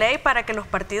mediante ley para que los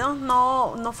partidos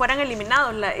no fueran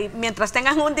eliminados. Mientras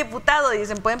tengan un diputado,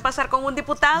 dicen, pueden pasar con un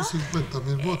diputado.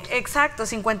 50.000 votos. Exacto,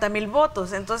 50.000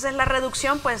 votos. Entonces la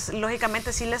reducción, pues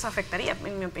lógicamente sí les afectaría,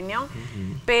 en mi opinión.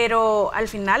 Pero al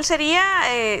final sería,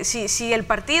 si el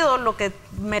partido lo que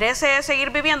merece es seguir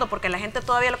viviendo, porque la gente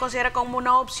todavía lo considera como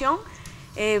una opción,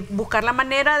 buscar la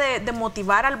manera de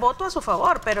motivar al voto a su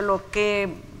favor. Pero lo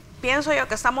que pienso yo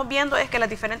que estamos viendo es que las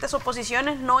diferentes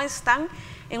oposiciones no están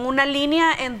en una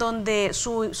línea en donde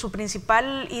su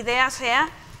principal idea sea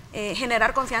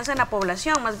generar confianza en la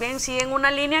población, más bien sí en una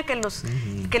línea que los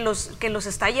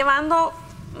está llevando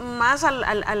más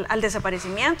al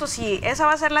desaparecimiento. Si esa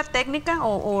va a ser la técnica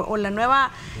o la nueva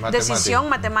decisión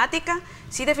matemática,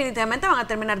 sí definitivamente van a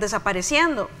terminar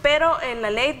desapareciendo. Pero en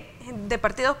la ley de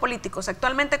partidos políticos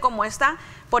actualmente como está,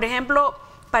 por ejemplo,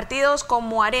 partidos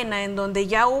como Arena, en donde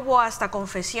ya hubo hasta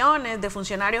confesiones de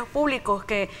funcionarios públicos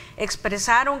que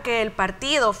expresaron que el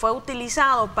partido fue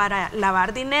utilizado para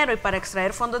lavar dinero y para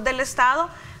extraer fondos del Estado,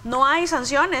 no hay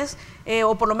sanciones,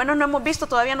 o por lo menos no hemos visto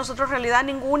todavía nosotros en realidad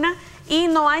ninguna, y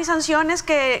no hay sanciones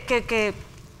que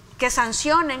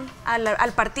sancionen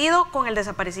al partido con el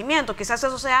desaparecimiento. Quizás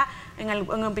eso sea,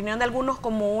 en opinión de algunos,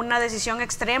 como una decisión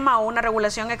extrema o una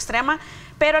regulación extrema,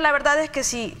 pero la verdad es que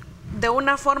si de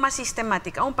una forma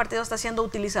sistemática un partido está siendo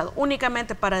utilizado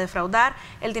únicamente para defraudar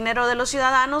el dinero de los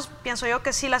ciudadanos, pienso yo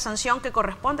que sí, la sanción que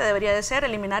corresponde debería de ser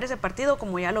eliminar ese partido,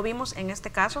 como ya lo vimos en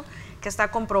este caso, que está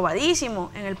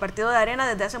comprobadísimo en el partido de Arena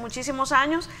desde hace muchísimos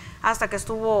años, hasta que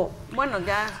estuvo, bueno,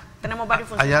 ya tenemos varios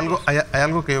funcionarios. Hay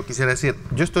algo que yo quisiera decir.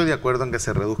 Yo estoy de acuerdo en que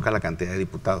se reduzca la cantidad de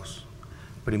diputados.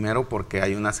 Primero porque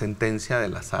hay una sentencia de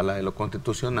la Sala de lo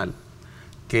Constitucional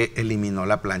que eliminó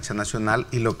la plancha nacional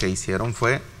y lo que hicieron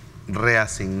fue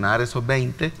reasignar esos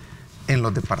 20 en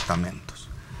los departamentos.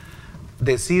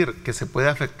 Decir que se puede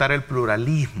afectar el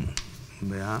pluralismo,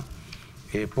 ¿verdad?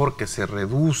 Porque se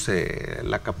reduce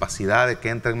la capacidad de que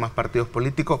entren más partidos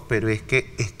políticos, pero es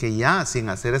que ya sin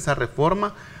hacer esa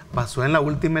reforma pasó en la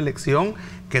última elección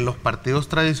que los partidos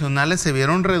tradicionales se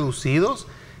vieron reducidos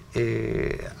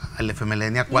al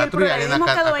FMLN a 4 y Arena a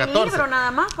 14. En libro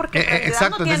nada más, porque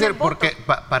exacto, no es decir, voto. porque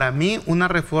para mí una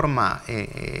reforma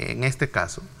en este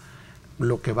caso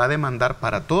lo que va a demandar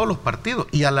para todos los partidos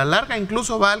y a la larga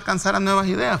incluso va a alcanzar a nuevas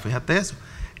ideas, fíjate eso,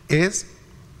 es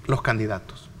los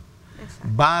candidatos. Exacto.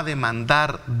 Va a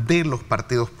demandar de los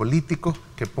partidos políticos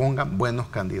que pongan buenos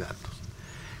candidatos.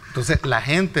 Entonces la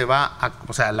gente va a,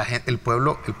 o sea, el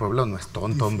pueblo no es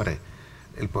tonto, hombre.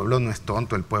 El pueblo no es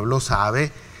tonto, el pueblo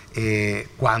sabe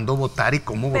cuándo votar y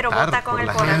cómo votar. Pero vota con el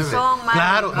corazón, Mario.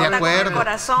 Claro, de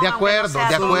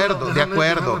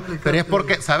acuerdo. Pero es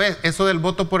porque, ¿sabes? Eso del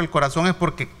voto por el corazón es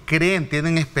porque creen,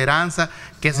 tienen esperanza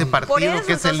que ese partido, eso,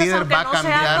 que ese entonces, líder va a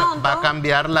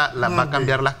cambiar, va a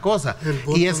cambiar las cosas.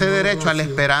 Y ese derecho a la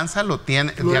esperanza lo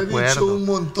tiene, lo de he acuerdo. dicho un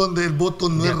montón, el voto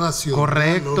no es racional.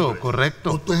 Correcto, hombre.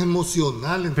 correcto. El voto es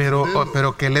emocional.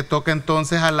 Pero ¿qué le toca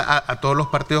entonces a todos los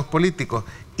partidos políticos?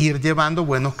 Ir llevando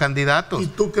buenos candidatos. ¿Y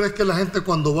tú crees que la gente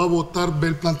cuando va a votar ve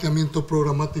el planteamiento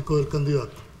programático del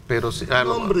candidato? Pero si,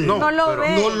 no lo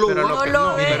ve.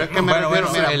 Pero es que me refiero,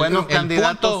 mira, buenos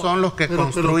candidatos son los que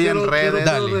construyen redes.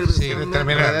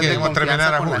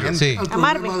 Terminar a Julio. Sí. Al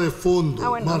problema de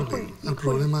fondo, al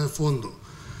problema de fondo.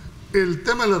 El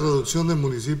tema de la reducción de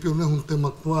municipios no es un tema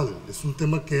actual, es un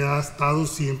tema que ha estado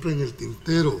siempre en el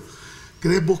tintero.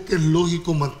 ¿Crees vos que es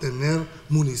lógico mantener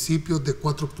municipios de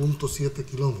 4.7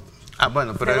 kilómetros?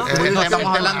 Bueno, pero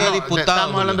estamos hablando de diputados.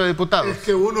 Estamos hablando de diputados. Es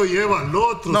que uno lleva al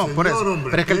otro, no, señor, por eso. Hombre,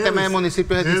 pero es que el tema de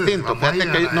municipios es distinto. Fíjate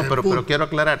que, pero quiero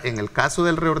aclarar, en el caso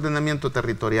del reordenamiento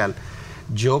territorial,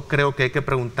 yo creo que hay que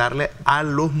preguntarle a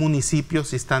los municipios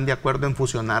si están de acuerdo en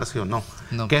fusionarse o no,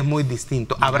 que es muy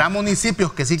distinto. Habrá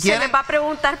municipios que sí quieren. Se les va a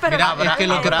preguntar, pero mira, es que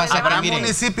lo que pasa habrá es que,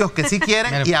 municipios que sí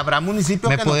quieren y habrá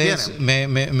municipios que no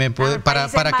quieren.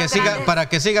 Para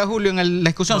que siga Julio en la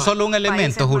discusión, solo un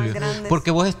elemento, Julio,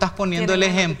 porque vos estás poniendo el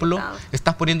ejemplo,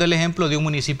 de un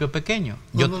municipio pequeño.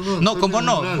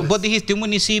 Vos dijiste un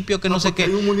municipio que no sé qué.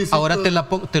 Ahora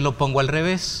te lo pongo al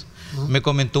revés. Me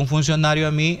comentó un funcionario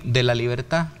a mí de La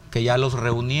Libertad que ya los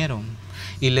reunieron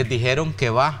y les dijeron que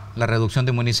va la reducción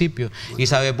de municipios. Y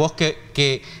sabes vos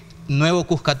que Nuevo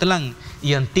Cuscatlán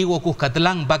y Antiguo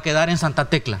Cuscatlán va a quedar en Santa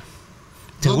Tecla.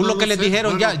 Según lo que les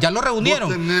dijeron, ya lo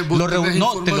reunieron.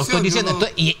 Te lo estoy diciendo.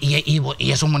 Entonces,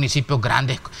 y esos municipios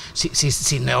grandes,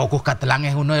 si Nuevo Cuscatlán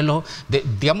es uno de los,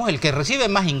 digamos, el que recibe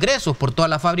más ingresos por todas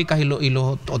las fábricas y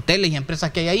los hoteles y empresas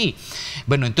que hay ahí.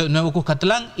 Bueno, entonces Nuevo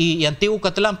Cuscatlán y Antiguo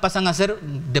Cuscatlán pasan a ser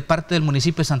de parte del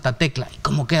municipio de Santa Tecla. ¿Y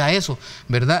cómo queda eso?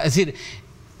 ¿Verdad? Es decir,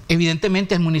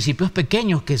 evidentemente hay municipios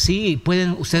pequeños que sí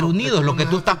pueden ser unidos, lo que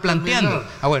tú estás planteando.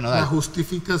 Bueno, dale. La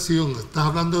justificación, estás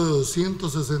hablando de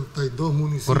 262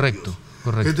 municipios. Correcto.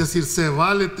 Es decir, se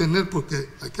vale tener, porque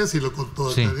hay que decirlo con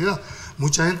toda claridad,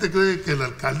 mucha gente cree que el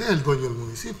alcalde es el dueño del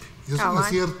municipio, y eso no es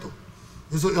cierto.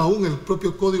 Eso, aún el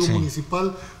propio código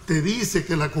municipal te dice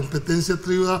que la competencia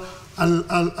atribuida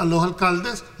a los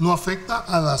alcaldes no afecta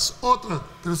a las otras,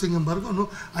 pero sin embargo no.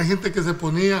 Hay gente que se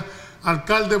ponía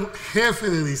alcalde, jefe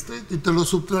de distrito, y te lo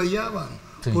subrayaban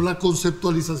por la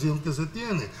conceptualización que se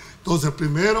tiene. Entonces,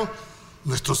 primero,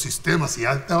 nuestro sistema, si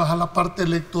ya te vas a la parte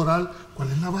electoral,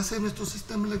 ¿cuál es la base de nuestro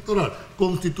sistema electoral?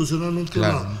 Constitucionalmente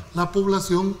hablado, la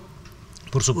población.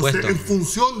 Por supuesto. O sea, en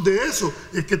función de eso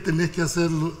es que tenés que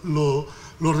hacer los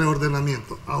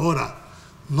reordenamientos. Ahora,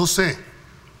 no sé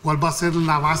cuál va a ser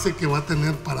la base que va a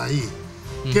tener para ahí.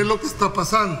 ¿Qué es lo que está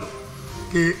pasando?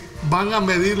 Que van a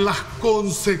medir las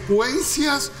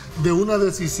consecuencias de una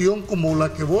decisión como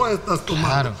la que vos estás tomando.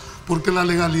 Claro. Porque la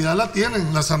legalidad la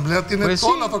tienen, la Asamblea tiene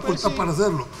toda la facultad para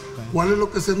hacerlo. ¿Cuál es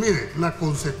lo que se mide? La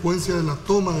consecuencia de la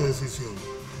toma de decisión.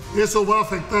 ¿Eso va a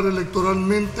afectar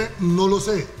electoralmente? No lo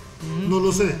sé, no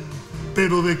lo sé.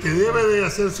 Pero de que debe de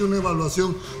hacerse una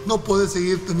evaluación, no puede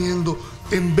seguir teniendo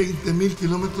en 20.000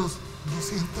 kilómetros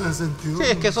 262.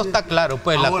 Sí, es que eso está claro,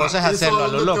 pues. Ahora, la cosa es hacerlo a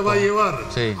lo loco. ¿Eso a dónde te va a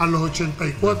llevar? A los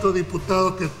 84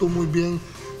 diputados que tú muy bien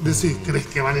decís. ¿Crees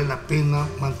que vale la pena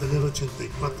mantener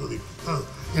 84 diputados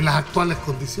en las actuales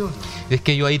condiciones? Es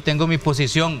que yo ahí tengo mi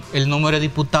posición. El número de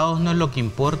diputados no es lo que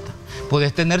importa.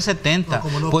 Puedes tener 70,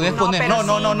 puedes poner...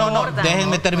 No,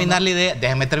 déjenme terminar la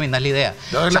idea.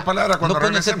 Doy la palabra cuando no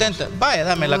pones regresemos. 70, vaya,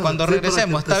 dámela cuando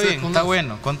regresemos, está bien, está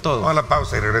bueno, con todo. Vamos a la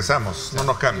pausa y regresamos, no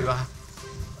nos cambien.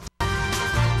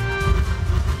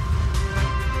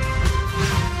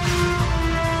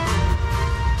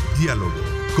 Diálogo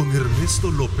con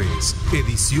Ernesto López,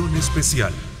 edición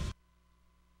especial.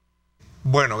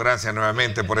 Bueno, gracias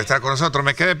nuevamente por estar con nosotros.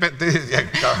 Me quedé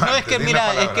no, es que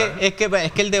mira, es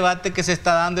que el debate que se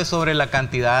está dando es sobre la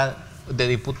cantidad de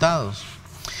diputados.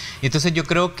 Y entonces yo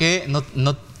creo que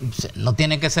no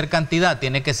tiene que ser cantidad,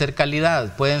 tiene que ser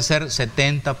calidad. Pueden ser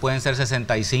 70, pueden ser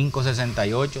 65,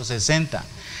 68, 60.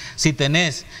 Si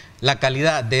tenés la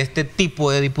calidad de este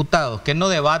tipo de diputados que no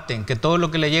debaten, que todo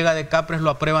lo que le llega de Capres lo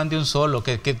aprueban de un solo,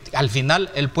 que al final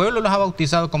el pueblo los ha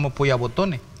bautizado como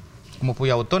pollabotones. como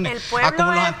puyabotones. El pueblo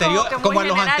como los es como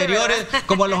que muy general,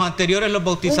 como a los anteriores los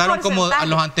bautizaron, como a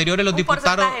los anteriores los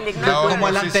diputados, como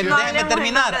al anterior,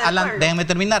 déjenme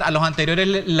terminar, a los anteriores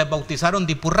les bautizaron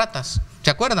dipurratas. ¿Se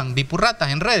acuerdan?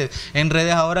 Dipurratas en redes. En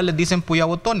redes ahora les dicen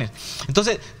puyabotones.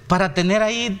 Entonces, para tener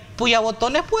ahí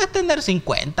puyabotones puedes tener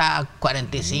 50,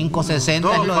 45,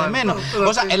 60, es lo de menos.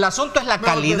 O sea, el asunto es la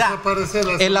calidad.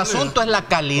 El asunto es la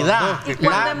calidad.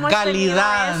 La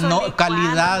calidad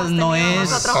no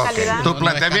es... Tu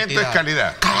planteamiento es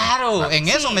calidad. Claro, en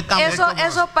eso me estamos...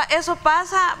 Eso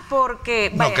pasa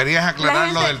porque... No, querías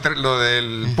aclarar lo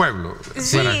del pueblo.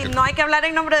 Sí, no hay que hablar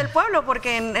en nombre del pueblo,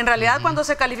 porque en realidad cuando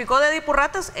se calificó de dipurratas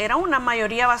era una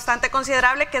mayoría bastante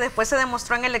considerable que después se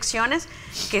demostró en elecciones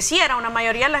que sí era una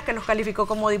mayoría la que los calificó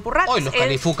como dipurratas. Hoy los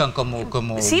califican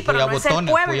como sí, pero no es el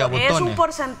pueblo, es un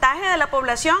porcentaje de la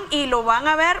población y lo van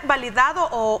a ver validado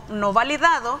o no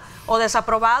validado o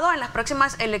desaprobado en las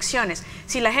próximas elecciones.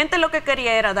 Si la gente lo que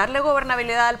quería era darle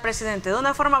gobernabilidad al presidente de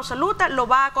una forma absoluta, lo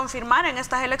va a confirmar en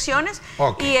estas elecciones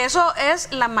y eso es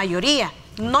la mayoría.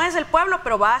 No es el pueblo,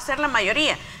 pero va a ser la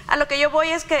mayoría. A lo que yo voy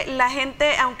es que la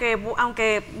gente,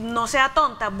 aunque no sea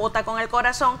tonta, vota con el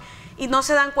corazón y no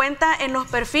se dan cuenta en los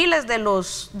perfiles de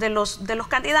los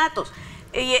candidatos.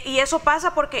 Y eso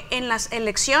pasa porque en las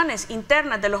elecciones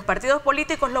internas de los partidos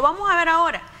políticos, lo vamos a ver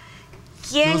ahora.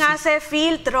 ¿Quién hace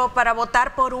filtro para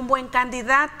votar por un buen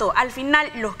candidato? Al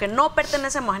final, los que no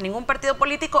pertenecemos a ningún partido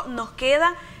político, nos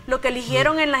queda lo que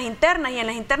eligieron en las internas, y en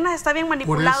las internas está bien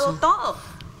manipulado todo.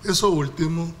 Eso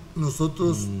último,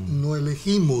 nosotros no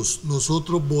elegimos,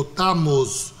 nosotros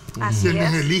votamos.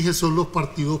 Quienes eligen son los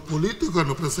partidos políticos que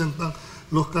nos presentan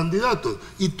los candidatos.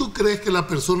 ¿Y tú crees que la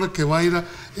persona que va a ir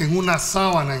en una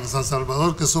sábana en San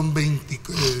Salvador, que son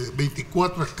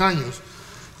 24 escaños,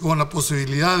 con la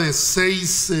posibilidad de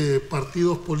 6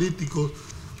 partidos políticos,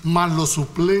 más los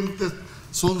suplentes,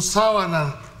 son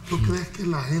sábanas? ¿Tú crees que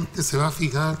la gente se va a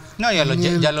fijar? No, ya lo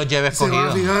lleva escogido. ¿Se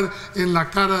va a fijar en la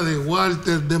cara de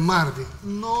Walter, de Marvin?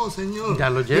 No, señor. Ya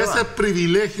lo lleva. Ese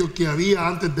privilegio que había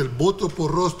antes del voto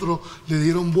por rostro le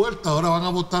dieron vuelta. Ahora van a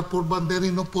votar por bandera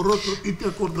y no por rostro. Y te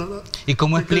acordarás. ¿Y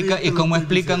cómo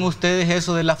explican ustedes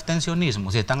eso del abstencionismo?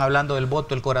 Si están hablando del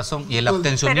voto, el corazón y el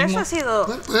abstencionismo. Pero eso ha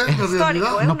sido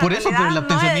histórico. No por eso, pero el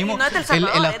abstencionismo,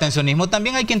 el abstencionismo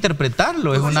también hay que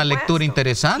interpretarlo. Es una lectura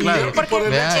interesante. Claro.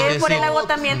 Porque es por el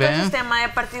agotamiento del sistema de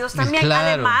partidos también. Claro,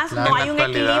 además, no hay un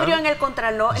equilibrio en la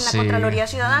Contraloría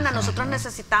Ciudadana. Nosotros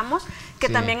necesitamos que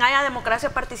también haya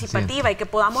democracia participativa y que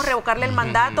podamos revocarle el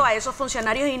mandato a esos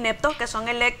funcionarios ineptos que son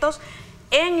electos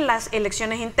en las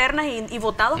elecciones internas y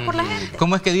votados por la gente.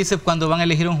 ¿Cómo es que dice cuando van a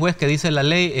elegir un juez que dice la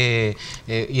ley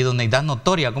idoneidad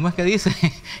notoria? ¿Cómo es que dice?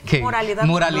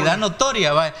 Moralidad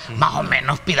notoria. Va. Más o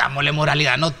menos pidámosle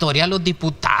moralidad notoria a los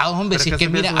diputados, hombre. Pero, que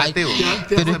mira,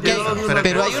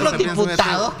 pero hay unos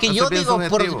diputados que yo digo,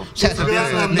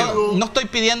 no estoy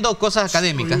pidiendo cosas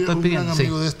académicas. Estoy pidiendo, un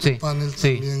amigo de este panel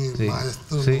también, el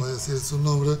maestro, no voy a decir su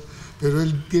nombre, pero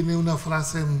él tiene una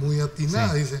frase muy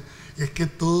atinada. Dice, es que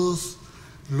todos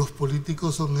los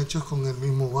políticos son hechos con el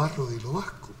mismo barro de lo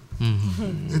vasco.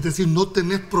 Es decir, no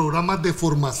tenés programas de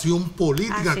formación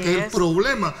política, que es el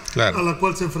problema a la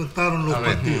cual se enfrentaron los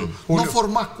partidos. No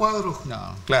formás cuadros.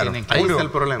 No, claro. Ahí está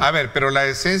el problema. A ver, pero la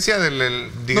esencia de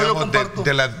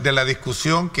la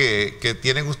discusión que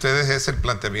tienen ustedes es el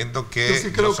planteamiento que yo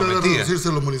sí creo que deben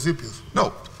reducirse los municipios.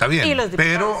 No, está bien. Y los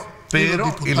diputados.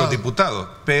 Y los diputados.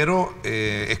 Pero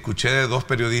escuché de 2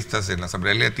 periodistas en la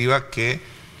Asamblea Legislativa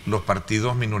que los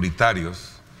partidos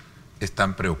minoritarios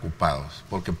están preocupados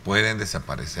porque pueden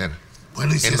desaparecer.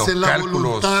 Bueno, y si esa es la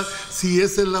voluntad, si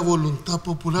esa es la voluntad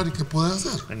popular, ¿y qué puede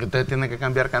hacer? Porque usted tiene que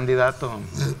cambiar candidato.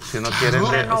 Si no quieren,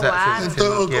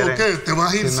 entonces, ¿te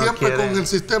vas a ir siempre con el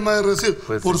sistema de residuos?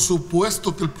 Pues por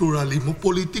supuesto que el pluralismo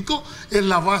político es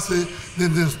la base de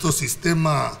nuestro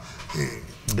sistema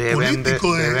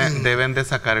deben de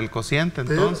sacar el cociente.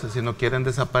 Entonces, si no quieren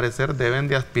desaparecer, deben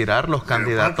de aspirar los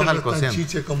candidatos al cociente.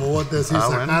 Chiche, como vos decís,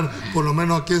 sacar por lo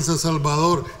menos aquí en San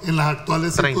Salvador, en las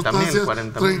actuales circunstancias,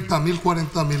 30.000,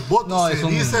 40.000 votos. No,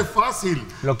 dice fácil.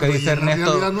 Lo que dice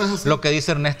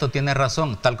Ernesto tiene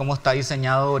razón. Tal como está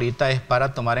diseñado ahorita es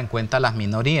para tomar en cuenta las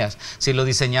minorías. Si lo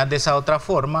diseñas de esa otra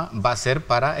forma, va a ser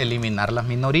para eliminar las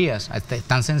minorías. Es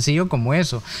tan sencillo como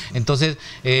eso. Entonces,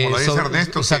 como lo dice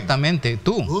Ernesto, exactamente,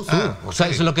 tú. O sea, eso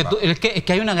es lo que es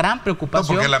que hay una gran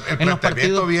preocupación. No, porque el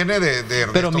planteamiento viene de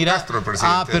Ernesto Castro, el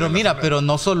presidente. Pero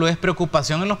no solo es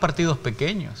preocupación en los partidos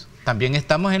pequeños. También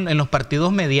estamos en los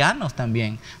partidos medianos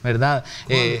también, ¿verdad?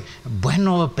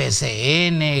 Bueno,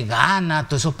 PCN, Gana,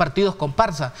 todos esos partidos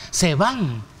comparsa, se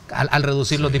van. al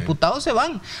reducir los diputados se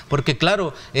van, porque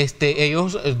claro,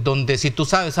 ellos, donde si tú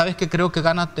sabes que creo que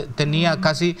Gana tenía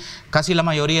casi la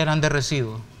mayoría eran de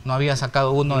residuos. No había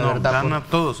sacado uno de verdad. Gana,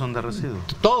 todos son de residuos.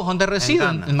 Todos son de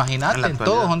residuos, imagínate,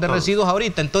 todos son de residuos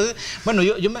ahorita. Entonces, bueno,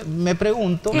 yo me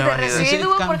pregunto. Y de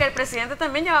residuos porque el presidente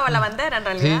también llevaba la bandera, en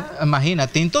realidad. Sí,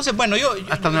 imagínate. Entonces, bueno,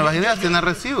 hasta Nuevas Ideas tiene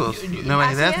residuos.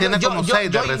 Nuevas Ideas tiene como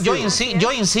 6 de residuos.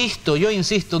 Yo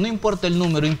insisto, no importa el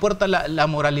número, importa la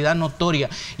moralidad notoria.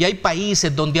 Y hay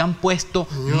países donde han puesto...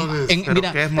 hay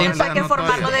que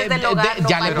formarlo desde el hogar.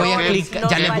 Ya les voy a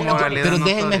explicar, pero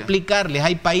déjenme explicarles.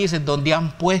 Hay países donde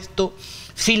han puesto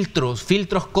filtros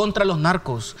contra los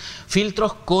narcos,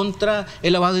 filtros contra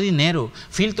el lavado de dinero,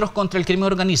 filtros contra el crimen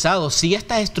organizado. Si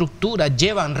estas estructuras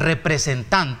llevan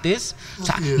representantes, o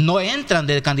sea, no entran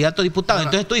de candidato a diputado.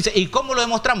 Entonces tú dices, ¿y cómo lo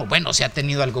demostramos? Bueno, se ha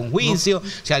tenido algún juicio,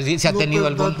 se ha tenido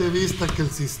algún... de vista que el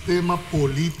sistema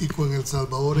político en El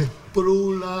Salvador es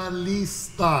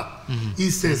pluralista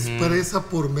y se expresa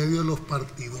por medio de los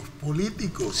partidos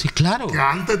políticos. Sí, claro. Que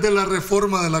antes de la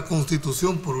reforma de la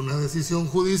Constitución por una decisión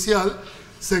judicial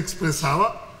se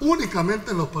expresaba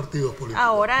únicamente en los partidos políticos.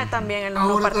 Ahora también en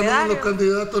los partidarios. También en los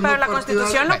candidatos. Pero la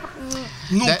Constitución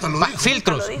nunca lo dijo.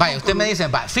 Filtros, usted me dice,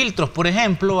 filtros, por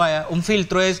ejemplo, un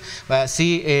filtro es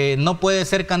si no puede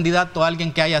ser candidato a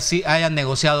alguien que haya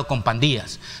negociado con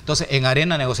pandillas. Entonces, en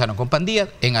Arena negociaron con pandillas,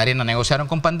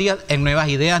 en Nuevas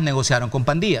Ideas negociaron con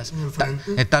pandillas.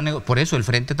 Por eso el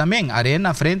Frente también,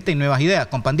 Arena, Frente y Nuevas Ideas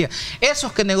con pandillas.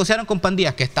 Esos que negociaron con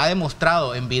pandillas, que está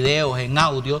demostrado en videos, en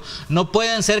audio, no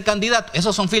pueden ser candidatos.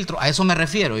 Esos son filtros, a eso me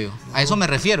refiero yo, a eso me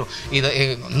refiero. Y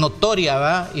notoria,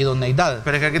 ¿verdad? Idoneidad.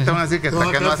 Pero es que aquí te van a decir que hasta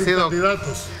que no ha sido...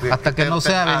 Hasta que no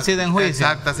sea vencida en juicio.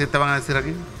 Exacto, así te van a decir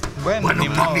aquí. Bueno,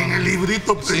 también el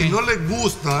librito, pero si no les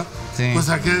gusta, pues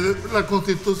aquí la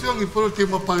Constitución y por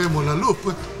último apaguemos la luz,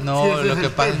 pues. No, si lo que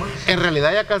pasa... En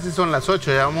realidad ya casi son las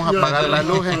 8, ya vamos a apagar la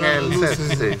luz en el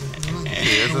set.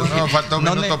 No, falta un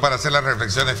minuto para hacer las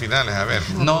reflexiones finales, a ver.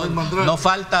 No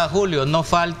falta, Julio, no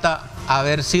falta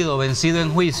haber sido vencido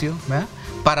en juicio, ¿verdad?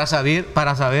 Para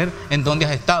saber en dónde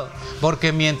has estado.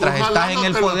 Porque mientras estás en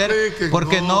el poder,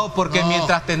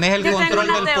 mientras tenés el control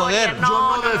del poder. Yo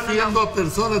no defiendo a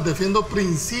personas, defiendo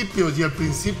principios y el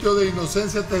principio de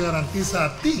inocencia te garantiza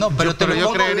a ti. No, pero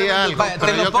yo creería algo.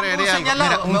 Te lo pongo un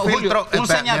señalado, Julio,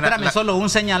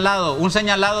 un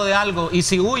señalado de algo, y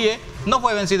si huye, no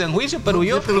fue vencido en juicio, pero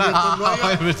huyó.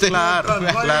 Claro.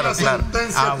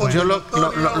 Yo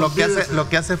lo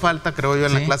que hace falta, creo yo,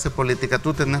 en la clase política,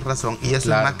 tú tenés razón, y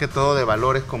eso es más que todo de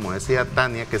valores, como decía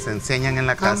Tania, que se enseñan en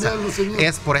la casa.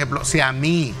 Es, por ejemplo, si a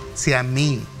mí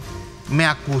me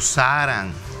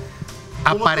acusaran,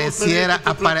 apareciera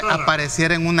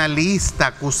en una lista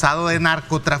acusado de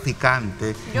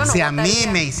narcotraficante, si a mí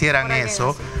me hicieran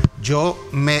eso, yo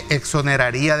me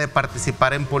exoneraría de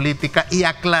participar en política y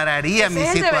aclararía mi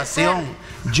situación.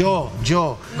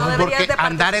 Porque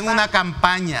andar en una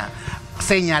campaña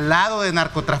señalado de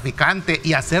narcotraficante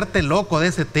y hacerte loco de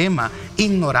ese tema,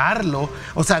 ignorarlo,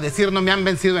 o sea, decir no me han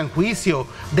vencido en juicio,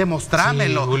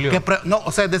 demostrámelo.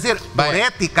 Es decir,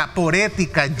 por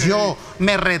ética, yo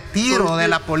me retiro de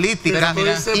la política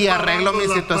y arreglo mi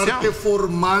situación.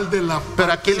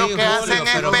 Pero aquí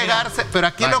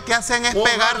lo que hacen es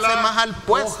pegarse, más al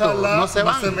puesto, no se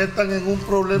van. No se metan en un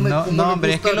problema. No,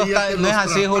 hombre, es que no es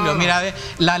así, Julio. Mira,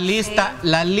 la lista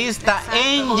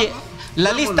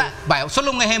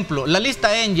solo un ejemplo, la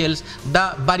lista Angels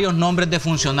da varios nombres de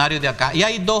funcionarios de acá y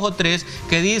hay 2 o 3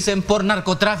 que dicen por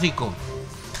narcotráfico.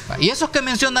 Y esos que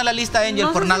menciona la lista Angel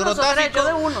por narcotráfico,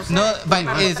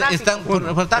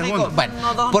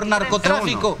 por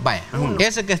narcotráfico,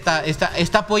 ese que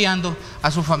está apoyando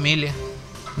a su familia,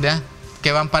 ¿ya?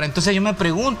 Que van para... Entonces yo me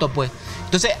pregunto, pues,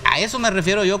 entonces a eso me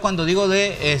refiero yo cuando digo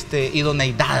de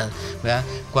idoneidad, ¿verdad?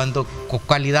 Cuando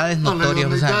cualidades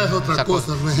notorias. Es otra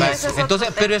cosa, entonces,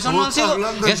 pero esos no han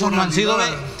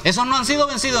sido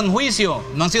vencidos en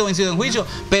juicio,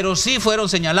 pero sí fueron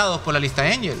señalados por la lista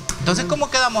Angel. Entonces, ¿cómo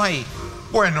quedamos ahí?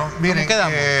 Bueno, miren,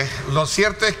 lo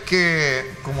cierto es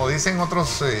que, como dicen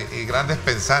otros grandes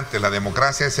pensantes, la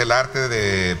democracia es el arte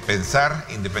de pensar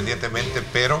independientemente,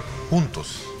 pero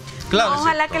juntos. Claro,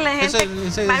 ojalá que la gente...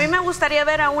 A mí me gustaría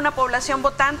ver a una población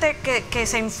votante que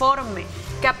se informe,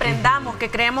 que aprendamos, que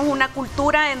creemos una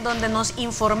cultura en donde nos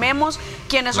informemos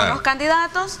quiénes son los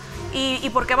candidatos y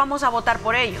por qué vamos a votar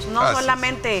por ellos. No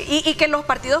solamente... Y que los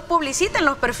partidos publiciten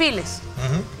los perfiles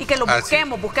y que los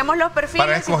busquemos los perfiles.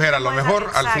 Para escoger, a lo mejor,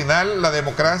 al final, la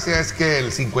democracia es que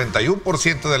el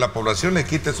 51% de la población le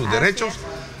quite sus derechos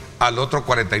al otro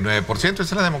 49%. Esa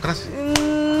es la democracia.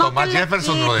 Thomas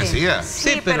Jefferson lo decía.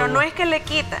 Sí, pero no es que le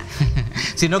quita.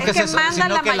 sino Es que manda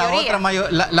la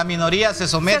mayoría. la minoría se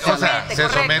somete. O sea, se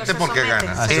somete porque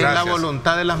gana. Es la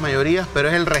voluntad de las mayorías, pero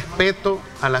es el respeto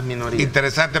a las minorías.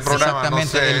 Interesante programa. No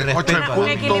sé, 8 en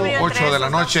punto, 8 de la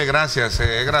noche. Gracias,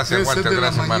 gracias Walter,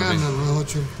 gracias Marvin.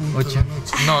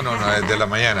 No, es de la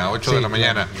mañana, 8 de la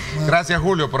mañana. Gracias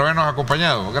Julio por habernos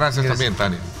acompañado. Gracias también,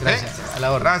 Tania. Gracias. A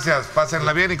la hora. Gracias,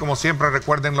 pásenla bien y como siempre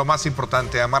recuerden lo más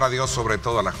importante, amar a Dios sobre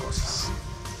todas las cosas.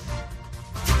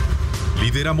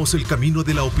 Lideramos el camino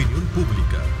de la opinión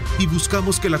pública y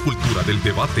buscamos que la cultura del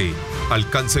debate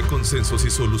alcance consensos y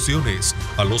soluciones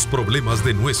a los problemas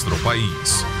de nuestro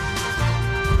país.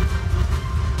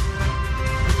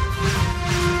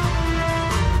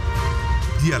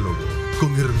 Diálogo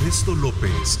con Ernesto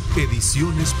López,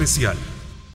 edición especial.